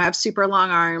I have super long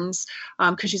arms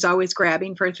because she's always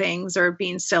grabbing for things or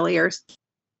being silly or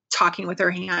talking with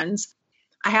her hands.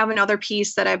 I have another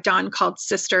piece that I've done called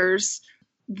Sisters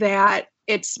that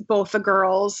it's both the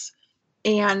girls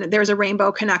and there's a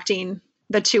rainbow connecting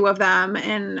the two of them.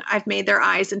 And I've made their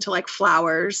eyes into like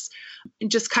flowers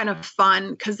and just kind of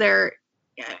fun because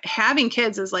having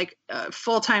kids is like a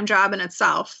full-time job in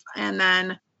itself. And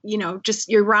then, just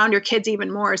you're around your kids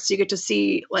even more. So you get to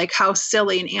see like how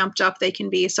silly and amped up they can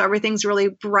be. So everything's really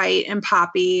bright and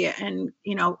poppy and,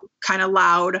 kind of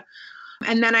loud.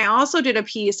 And then I also did a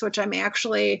piece, which I'm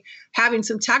actually having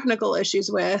some technical issues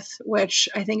with, which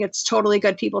I think it's totally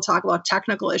good people talk about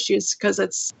technical issues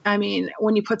because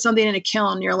when you put something in a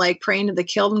kiln, you're like praying to the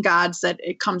kiln gods that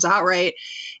it comes out right.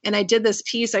 And I did this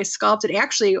piece, I sculpted,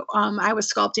 actually, I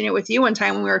was sculpting it with you one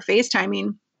time when we were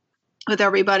FaceTiming with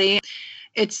everybody.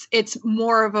 It's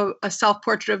more of a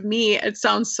self-portrait of me. It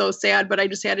sounds so sad, but I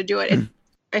just had to do it.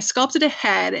 I sculpted a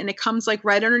head and it comes like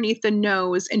right underneath the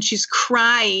nose and she's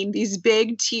crying these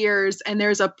big tears and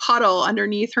there's a puddle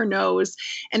underneath her nose.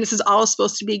 And this is all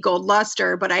supposed to be gold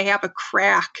luster, but I have a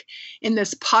crack in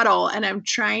this puddle and I'm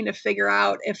trying to figure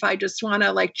out if I just want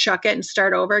to like chuck it and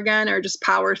start over again or just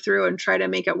power through and try to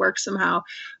make it work somehow.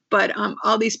 But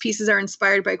all these pieces are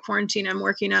inspired by quarantine. I'm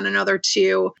working on another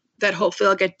 2 that hopefully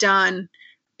I'll get done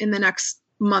in the next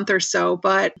month or so.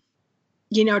 But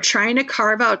trying to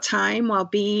carve out time while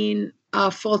being a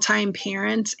full-time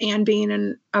parent and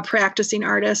being a practicing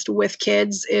artist with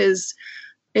kids is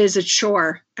a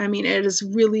chore. It is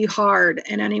really hard.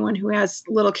 And anyone who has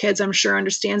little kids, I'm sure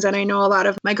understands that. I know a lot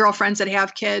of my girlfriends that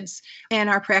have kids and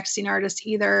are practicing artists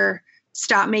either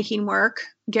stop making work,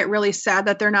 get really sad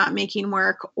that they're not making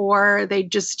work, or they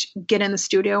just get in the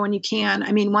studio when you can.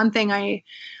 One thing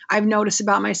I've noticed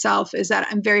about myself is that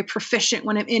I'm very proficient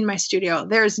when I'm in my studio.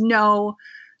 There's no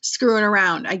screwing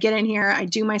around. I get in here, I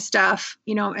do my stuff,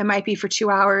 it might be for 2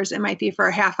 hours, it might be for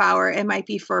a half hour, it might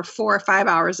be for 4 or 5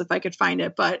 hours if I could find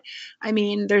it. But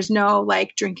there's no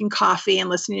like drinking coffee and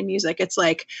listening to music. It's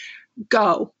like,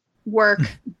 go, work,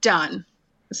 done.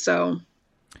 So.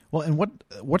 Well, and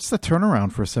what's the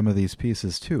turnaround for some of these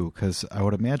pieces too? Because I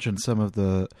would imagine some of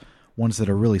the ones that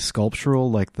are really sculptural,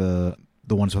 like the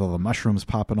ones with all the mushrooms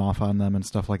popping off on them and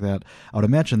stuff like that, I would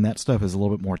imagine that stuff is a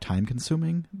little bit more time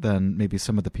consuming than maybe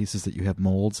some of the pieces that you have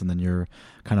molds and then you're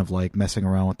kind of like messing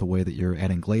around with the way that you're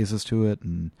adding glazes to it.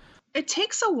 And it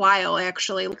takes a while,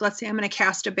 actually. Let's say I'm going to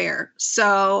cast a bear.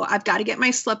 So I've got to get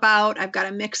my slip out. I've got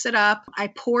to mix it up. I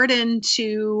pour it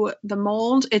into the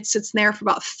mold. It sits there for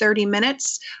about 30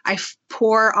 minutes. I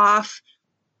pour off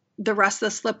the rest of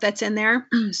the slip that's in there.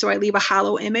 So I leave a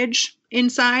hollow image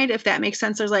inside, if that makes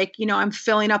sense. There's like, I'm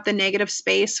filling up the negative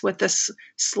space with this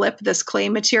slip, this clay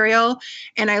material,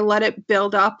 and I let it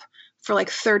build up for like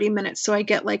 30 minutes. So I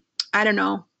get like, I don't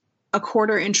know, a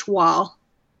 1/4 inch wall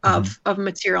of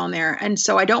material in there. And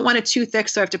so I don't want it too thick.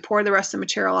 So I have to pour the rest of the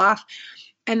material off.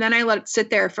 And then I let it sit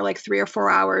there for like 3 or 4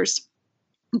 hours,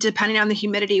 depending on the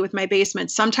humidity with my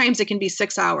basement. Sometimes it can be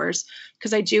 6 hours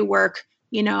because I do work,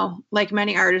 like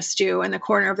many artists do, in the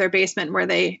corner of their basement where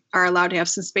they are allowed to have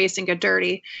some space and get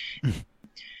dirty.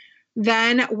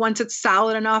 Then once it's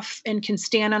solid enough and can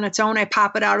stand on its own, I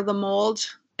pop it out of the mold.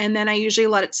 And then I usually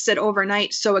let it sit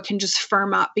overnight so it can just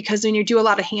firm up, because when you do a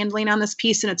lot of handling on this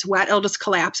piece and it's wet, it'll just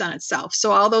collapse on itself.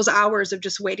 So all those hours of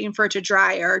just waiting for it to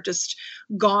dry are just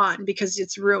gone because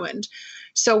it's ruined.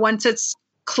 So once it's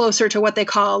closer to what they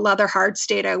call a leather hard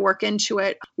state, I work into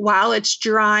it while it's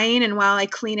drying and while I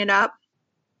clean it up.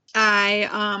 I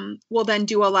will then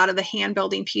do a lot of the hand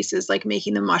building pieces, like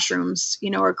making the mushrooms,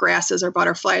 or grasses or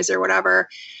butterflies or whatever.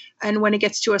 And when it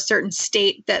gets to a certain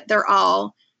state that they're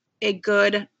all a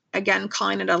good, again,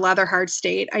 calling it a leather hard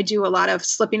state, I do a lot of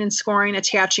slipping and scoring,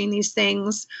 attaching these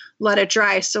things, let it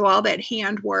dry. So all that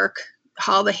hand work,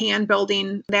 all the hand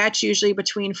building, that's usually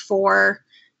between 4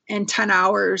 and 10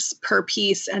 hours per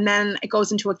piece. And then it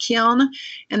goes into a kiln,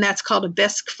 and that's called a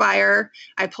bisque fire.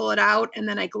 I pull it out and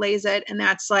then I glaze it. And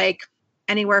that's like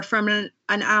anywhere from an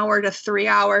hour to 3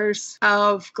 hours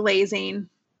of glazing.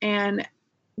 And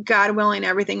God willing,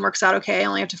 everything works out okay. I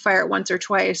only have to fire it once or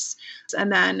twice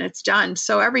and then it's done.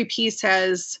 So every piece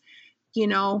has,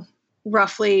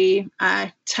 roughly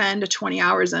 10 to 20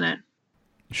 hours in it.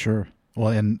 Sure.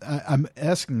 Well, and I'm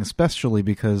asking especially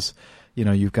because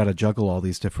you've got to juggle all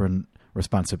these different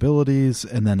responsibilities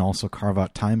and then also carve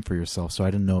out time for yourself. So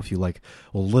I didn't know if you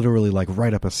will literally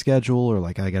write up a schedule or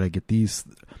I got to get these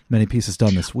many pieces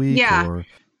done this week. Yeah. Or...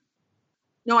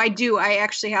 No, I do. I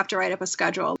actually have to write up a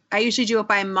schedule. I usually do it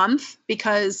by month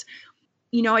because,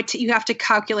 you have to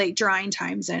calculate drying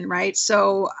times in, right?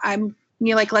 So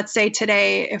like, let's say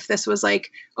today, if this was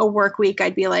like a work week,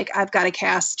 I'd be like, I've got to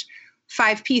cast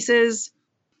 5 pieces.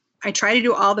 I try to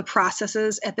do all the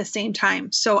processes at the same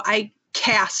time. So I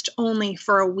cast only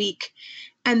for a week.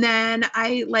 And then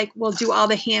I will do all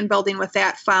the hand building with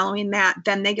that. Following that,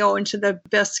 then they go into the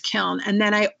bisque kiln, and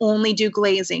then I only do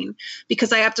glazing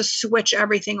because I have to switch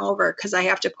everything over because I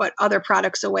have to put other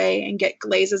products away and get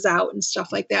glazes out and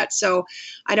stuff like that. So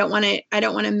I don't want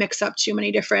to mix up too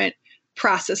many different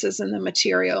processes in the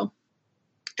material.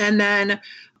 And then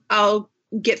I'll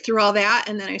get through all that,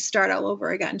 and then I start all over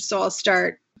again. So I'll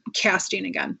start casting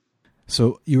again.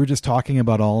 So you were just talking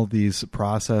about all these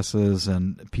processes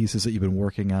and pieces that you've been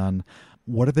working on.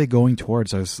 What are they going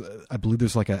towards? I believe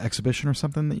there's like an exhibition or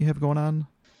something that you have going on.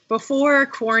 Before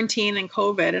quarantine and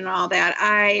COVID and all that,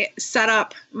 I set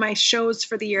up my shows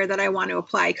for the year that I want to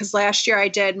apply. Because last year I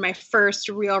did my first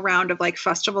real round of like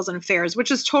festivals and fairs,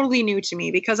 which is totally new to me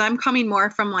because I'm coming more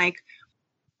from like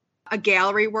a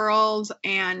gallery world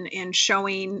and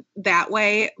showing that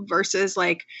way versus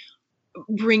like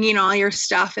bringing all your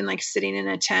stuff and like sitting in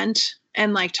a tent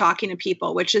and like talking to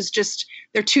people, which is just,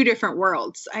 they're two different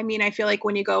worlds. I mean, I feel like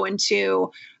when you go into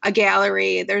a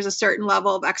gallery, there's a certain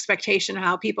level of expectation of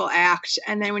how people act.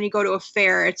 And then when you go to a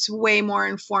fair, it's way more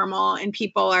informal and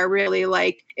people are really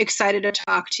like excited to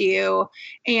talk to you.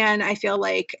 And I feel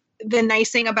like the nice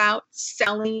thing about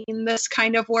selling this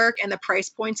kind of work and the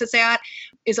price points it's at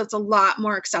is it's a lot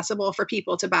more accessible for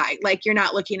people to buy. Like you're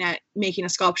not looking at making a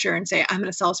sculpture and say, I'm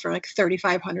going to sell this for like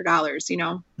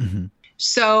 $3,500, Mm-hmm.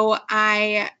 So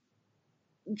I,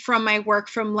 from my work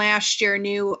from last year,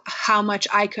 knew how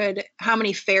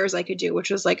many fairs I could do,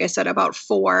 which was, like I said, about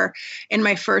 4. And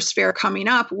my first fair coming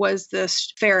up was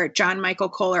this fair at John Michael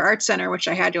Kohler Art Center, which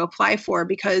I had to apply for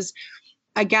because,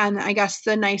 again, I guess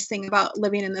the nice thing about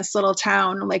living in this little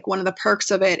town, like one of the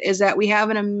perks of it is that we have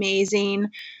an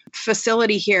amazing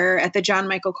facility here at the John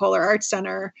Michael Kohler Art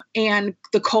Center. And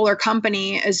the Kohler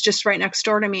Company is just right next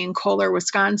door to me in Kohler,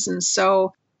 Wisconsin.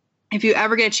 So if you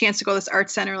ever get a chance to go to this art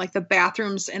center, like the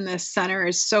bathrooms in this center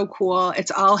is so cool.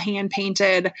 It's all hand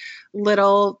painted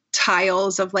little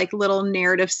tiles of like little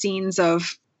narrative scenes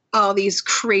of all these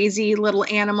crazy little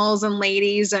animals and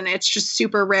ladies. And it's just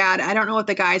super rad. I don't know what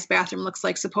the guy's bathroom looks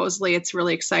like. Supposedly it's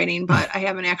really exciting, but I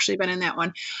haven't actually been in that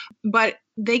one. But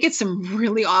they get some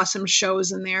really awesome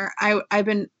shows in there. I've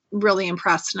been really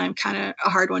impressed, and I'm kind of a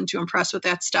hard one to impress with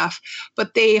that stuff,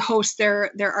 but they host their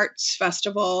arts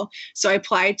festival. So I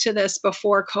applied to this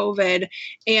before COVID,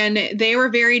 and they were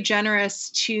very generous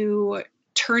to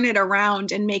turn it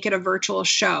around and make it a virtual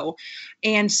show.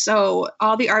 And so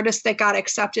all the artists that got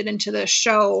accepted into the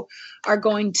show are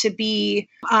going to be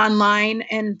online,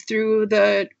 and through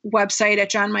the website at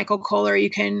John Michael Kohler, you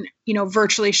can,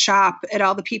 virtually shop at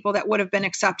all the people that would have been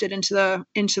accepted into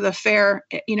the fair,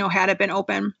 had it been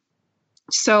open.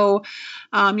 So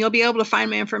you'll be able to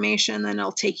find my information, then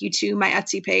it'll take you to my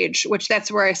Etsy page, which that's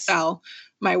where I sell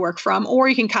my work from, or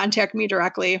you can contact me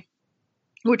directly,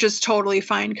 which is totally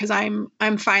fine because I'm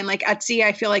fine. Like Etsy,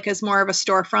 I feel like is more of a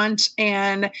storefront.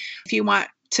 And if you want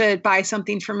to buy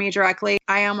something from me directly,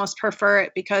 I almost prefer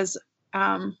it because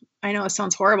I know it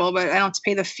sounds horrible, but I don't have to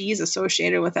pay the fees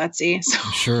associated with Etsy. So,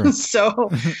 sure.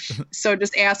 so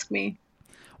just ask me.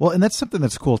 Well, and that's something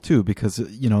that's cool too, because,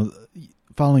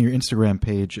 following your Instagram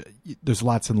page, there's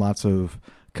lots and lots of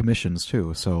commissions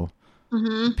too. So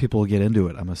people will get into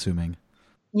it, I'm assuming.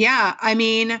 Yeah. I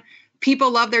mean, people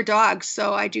love their dogs.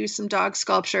 So I do some dog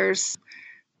sculptures.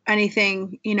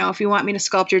 Anything, if you want me to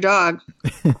sculpt your dog,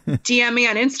 DM me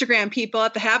on Instagram, people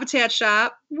at the Habitat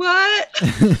Shop. What?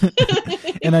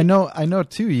 And I know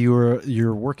too,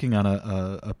 you're working on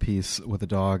a piece with a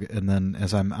dog. And then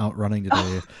as I'm out running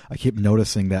today, I keep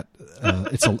noticing that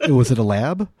was it a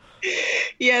lab?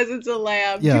 Yes, it's a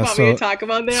lab. Yeah, do you want me to talk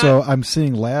about that? So I'm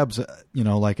seeing labs,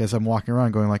 like as I'm walking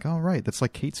around going like, oh, right, that's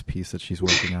like Kate's piece that she's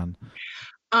working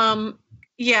on.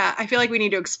 Yeah, I feel like we need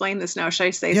to explain this now. Should I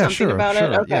say something about it?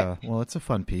 Okay. Yeah, well, it's a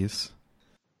fun piece.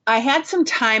 I had some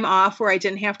time off where I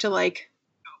didn't have to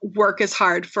work as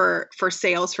hard for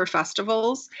sales for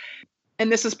festivals.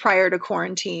 And this is prior to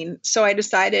quarantine. So I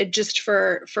decided just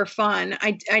for fun,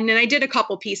 I did a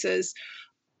couple pieces.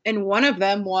 And one of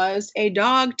them was a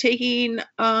dog taking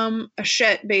a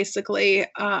shit, basically,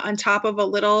 on top of a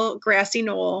little grassy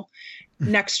knoll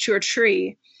next to a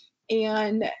tree.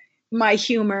 And my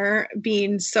humor,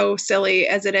 being so silly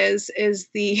as it is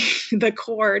the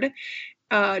cord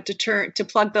deterrent to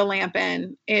plug the lamp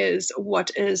in is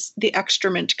what is the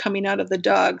excrement coming out of the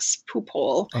dog's poop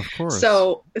hole. Of course.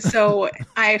 So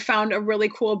I found a really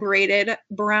cool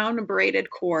brown braided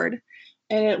cord,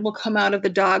 and it will come out of the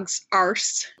dog's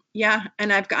arse. Yeah.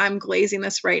 And I'm glazing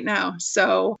this right now.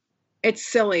 So it's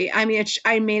silly. I mean,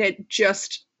 I made it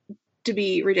just to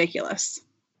be ridiculous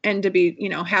and to be,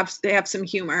 have some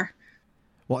humor.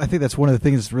 Well, I think that's one of the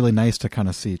things that's really nice to kind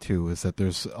of see too, is that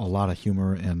there's a lot of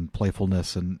humor and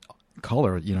playfulness and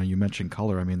color. You mentioned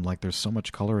color. I mean, like there's so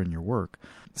much color in your work.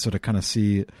 So to kind of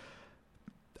see,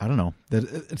 I don't know, that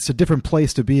it's a different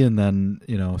place to be in than,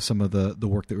 some of the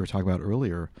work that we were talking about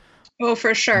earlier. Oh,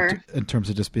 for sure. In terms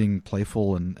of just being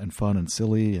playful and fun and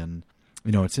silly. And,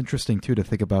 it's interesting too to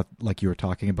think about, like you were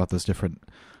talking about, those different,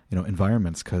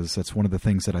 environments, because that's one of the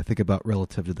things that I think about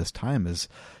relative to this time is,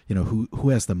 who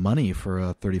has the money for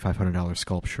a $3,500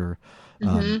 sculpture,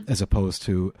 as opposed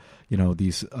to,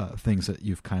 these things that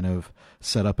you've kind of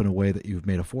set up in a way that you've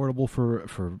made affordable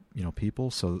for people.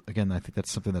 So again, I think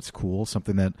that's something that's cool,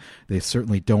 something that they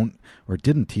certainly don't or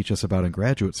didn't teach us about in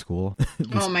graduate school.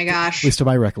 Oh my gosh. At least to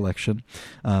my recollection.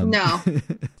 No.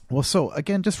 Well, so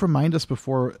again, just remind us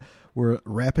before we're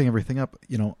wrapping everything up,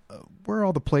 where are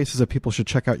all the places that people should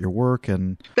check out your work?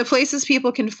 And the places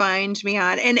people can find me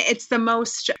on, and it's the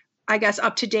most, I guess,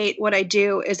 up to date. What I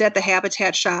do is at the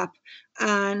Habitat Shop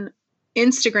on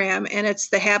Instagram, and it's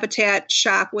the Habitat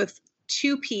Shop with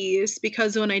 2 P's,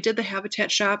 because when I did the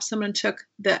Habitat Shop, someone took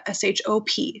the SHOP.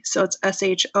 So it's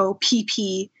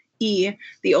SHOPPE, the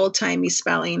old timey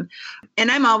spelling.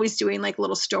 And I'm always doing like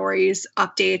little stories,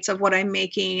 updates of what I'm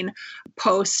making,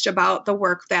 post about the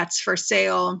work that's for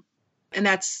sale. And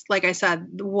that's, like I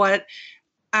said, what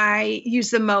I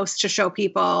use the most to show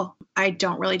people. I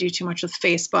don't really do too much with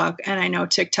Facebook, and I know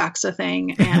TikTok's a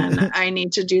thing, and I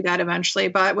need to do that eventually.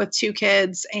 But with 2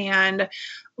 kids and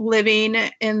living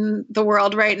in the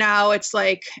world right now, it's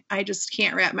like I just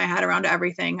can't wrap my head around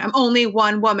everything. I'm only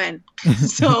one woman.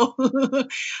 So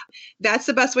that's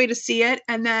the best way to see it.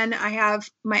 And then I have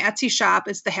my Etsy shop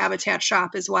is the Habitat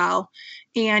Shop as well.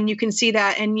 And you can see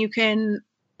that, and you can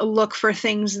look for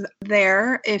things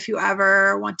there. If you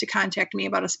ever want to contact me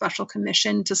about a special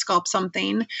commission to sculpt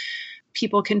something,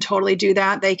 people can totally do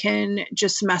that. They can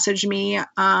just message me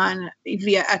via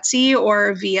Etsy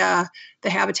or via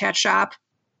the Habitat Shop.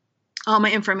 All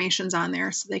my information's on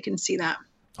there, so they can see that.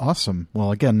 Awesome.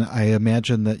 Well, again, I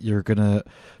imagine that you're going to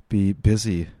be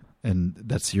busy, and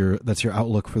that's your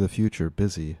outlook for the future,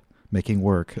 busy, making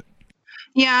work.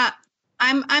 Yeah.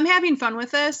 I'm having fun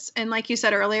with this. And like you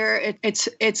said earlier,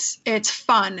 it's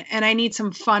fun, and I need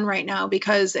some fun right now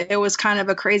because it was kind of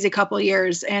a crazy couple of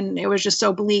years and it was just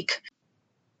so bleak.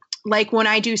 Like when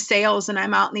I do sales and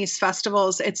I'm out in these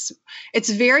festivals, it's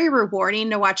very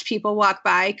rewarding to watch people walk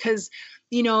by, because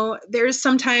there's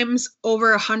sometimes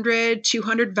over 100,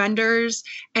 200 vendors,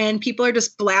 and people are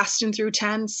just blasting through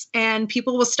tents, and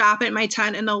people will stop at my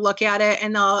tent and they'll look at it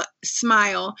and they'll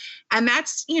smile. And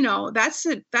that's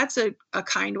a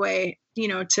kind way,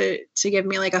 to give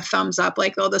me like a thumbs up,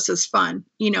 like, oh, this is fun,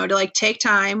 to like take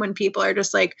time when people are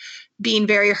just like being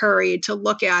very hurried to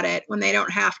look at it when they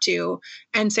don't have to,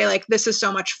 and say like, this is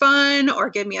so much fun, or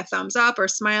give me a thumbs up or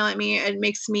smile at me. It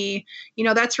makes me,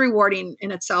 that's rewarding in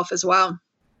itself as well.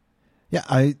 Yeah,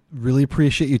 I really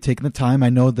appreciate you taking the time. I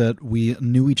know that we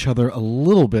knew each other a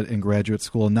little bit in graduate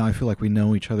school, and now I feel like we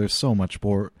know each other so much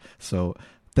more. So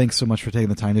thanks so much for taking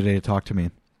the time today to talk to me.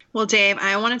 Well, Dave,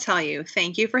 I want to tell you,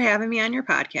 thank you for having me on your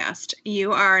podcast.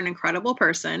 You are an incredible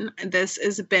person. This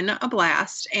has been a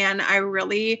blast, and I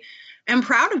really am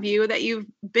proud of you that you've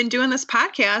been doing this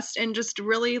podcast and just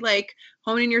really like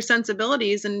honing your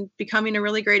sensibilities and becoming a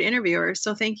really great interviewer.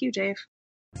 So thank you, Dave.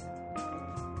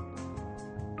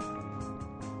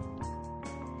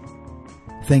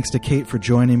 Thanks to Kate for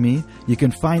joining me. You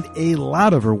can find a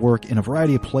lot of her work in a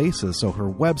variety of places. So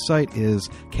her website is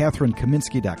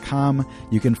KatherineKaminsky.com.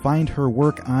 You can find her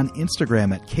work on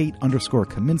Instagram at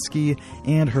Kate_Kaminsky,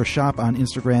 and her shop on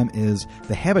Instagram is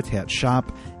the Habitat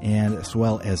Shop, and as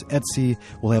well as Etsy.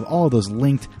 We'll have all of those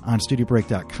linked on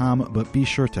StudioBreak.com, but be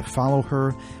sure to follow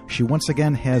her. She once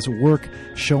again has work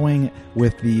showing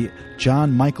with the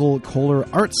John Michael Kohler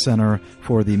Art Center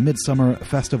for the Midsummer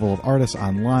Festival of Artists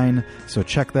online. So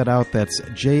check that out. That's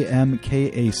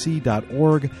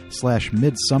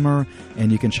jmkac.org/midsummer.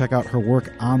 And you can check out her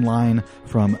work online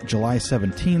from July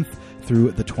 17th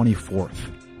through the 24th.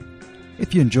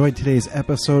 If you enjoyed today's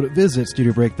episode, visit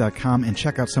StudioBreak.com and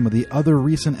check out some of the other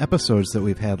recent episodes that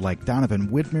we've had, like Donovan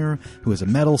Whitmer, who is a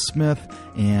metalsmith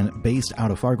and based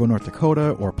out of Fargo, North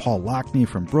Dakota, or Paul Lockney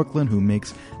from Brooklyn, who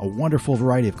makes a wonderful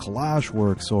variety of collage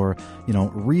works, or,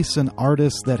 recent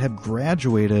artists that have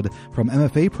graduated from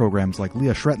MFA programs like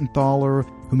Leah Schrettenthaler,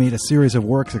 who made a series of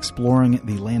works exploring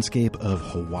the landscape of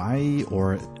Hawaii,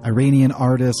 or Iranian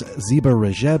artist Ziba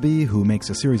Rajebi, who makes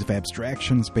a series of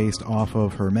abstractions based off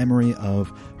of her memory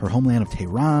of her homeland of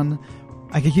Tehran.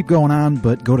 I could keep going on,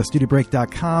 but go to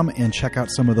StudioBreak.com and check out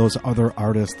some of those other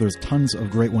artists. There's tons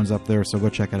of great ones up there, so go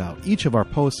check it out. Each of our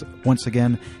posts, once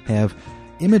again, have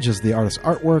images of the artist's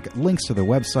artwork, links to their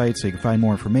website so you can find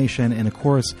more information, and of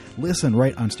course, listen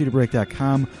right on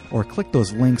StudioBreak.com or click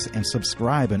those links and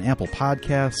subscribe on Apple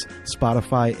Podcasts,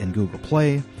 Spotify, and Google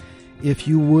Play. If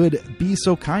you would be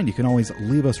so kind, you can always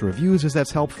leave us reviews as that's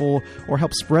helpful, or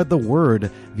help spread the word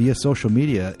via social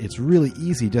media. It's really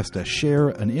easy just to share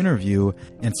an interview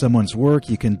and someone's work.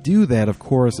 You can do that, of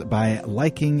course, by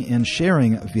liking and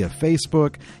sharing via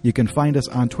Facebook. You can find us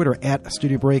on Twitter at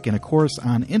Studio Break, and of course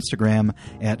on Instagram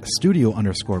at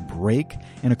Studio_Break.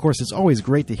 And of course, it's always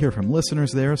great to hear from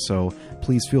listeners there, so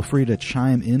please feel free to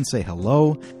chime in, say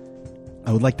hello.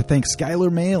 I would like to thank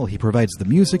Skylar Mail. He provides the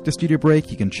music to Studio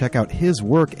Break. You can check out his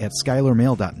work at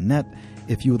skylarmail.net.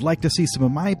 If you would like to see some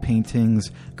of my paintings,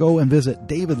 go and visit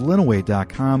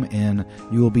davidlinaway.com and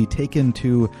you will be taken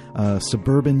to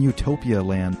suburban utopia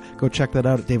land. Go check that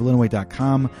out at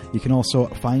davidlinaway.com. You can also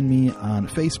find me on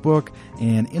Facebook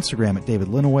and Instagram at David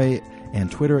Linaway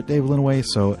and Twitter at David Linaway,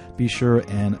 so be sure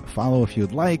and follow if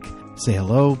you'd like. Say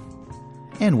hello.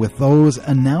 And with those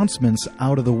announcements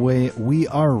out of the way, we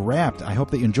are wrapped. I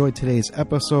hope that you enjoyed today's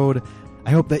episode.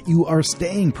 I hope that you are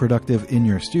staying productive in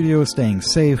your studio, staying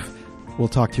safe. We'll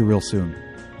talk to you real soon.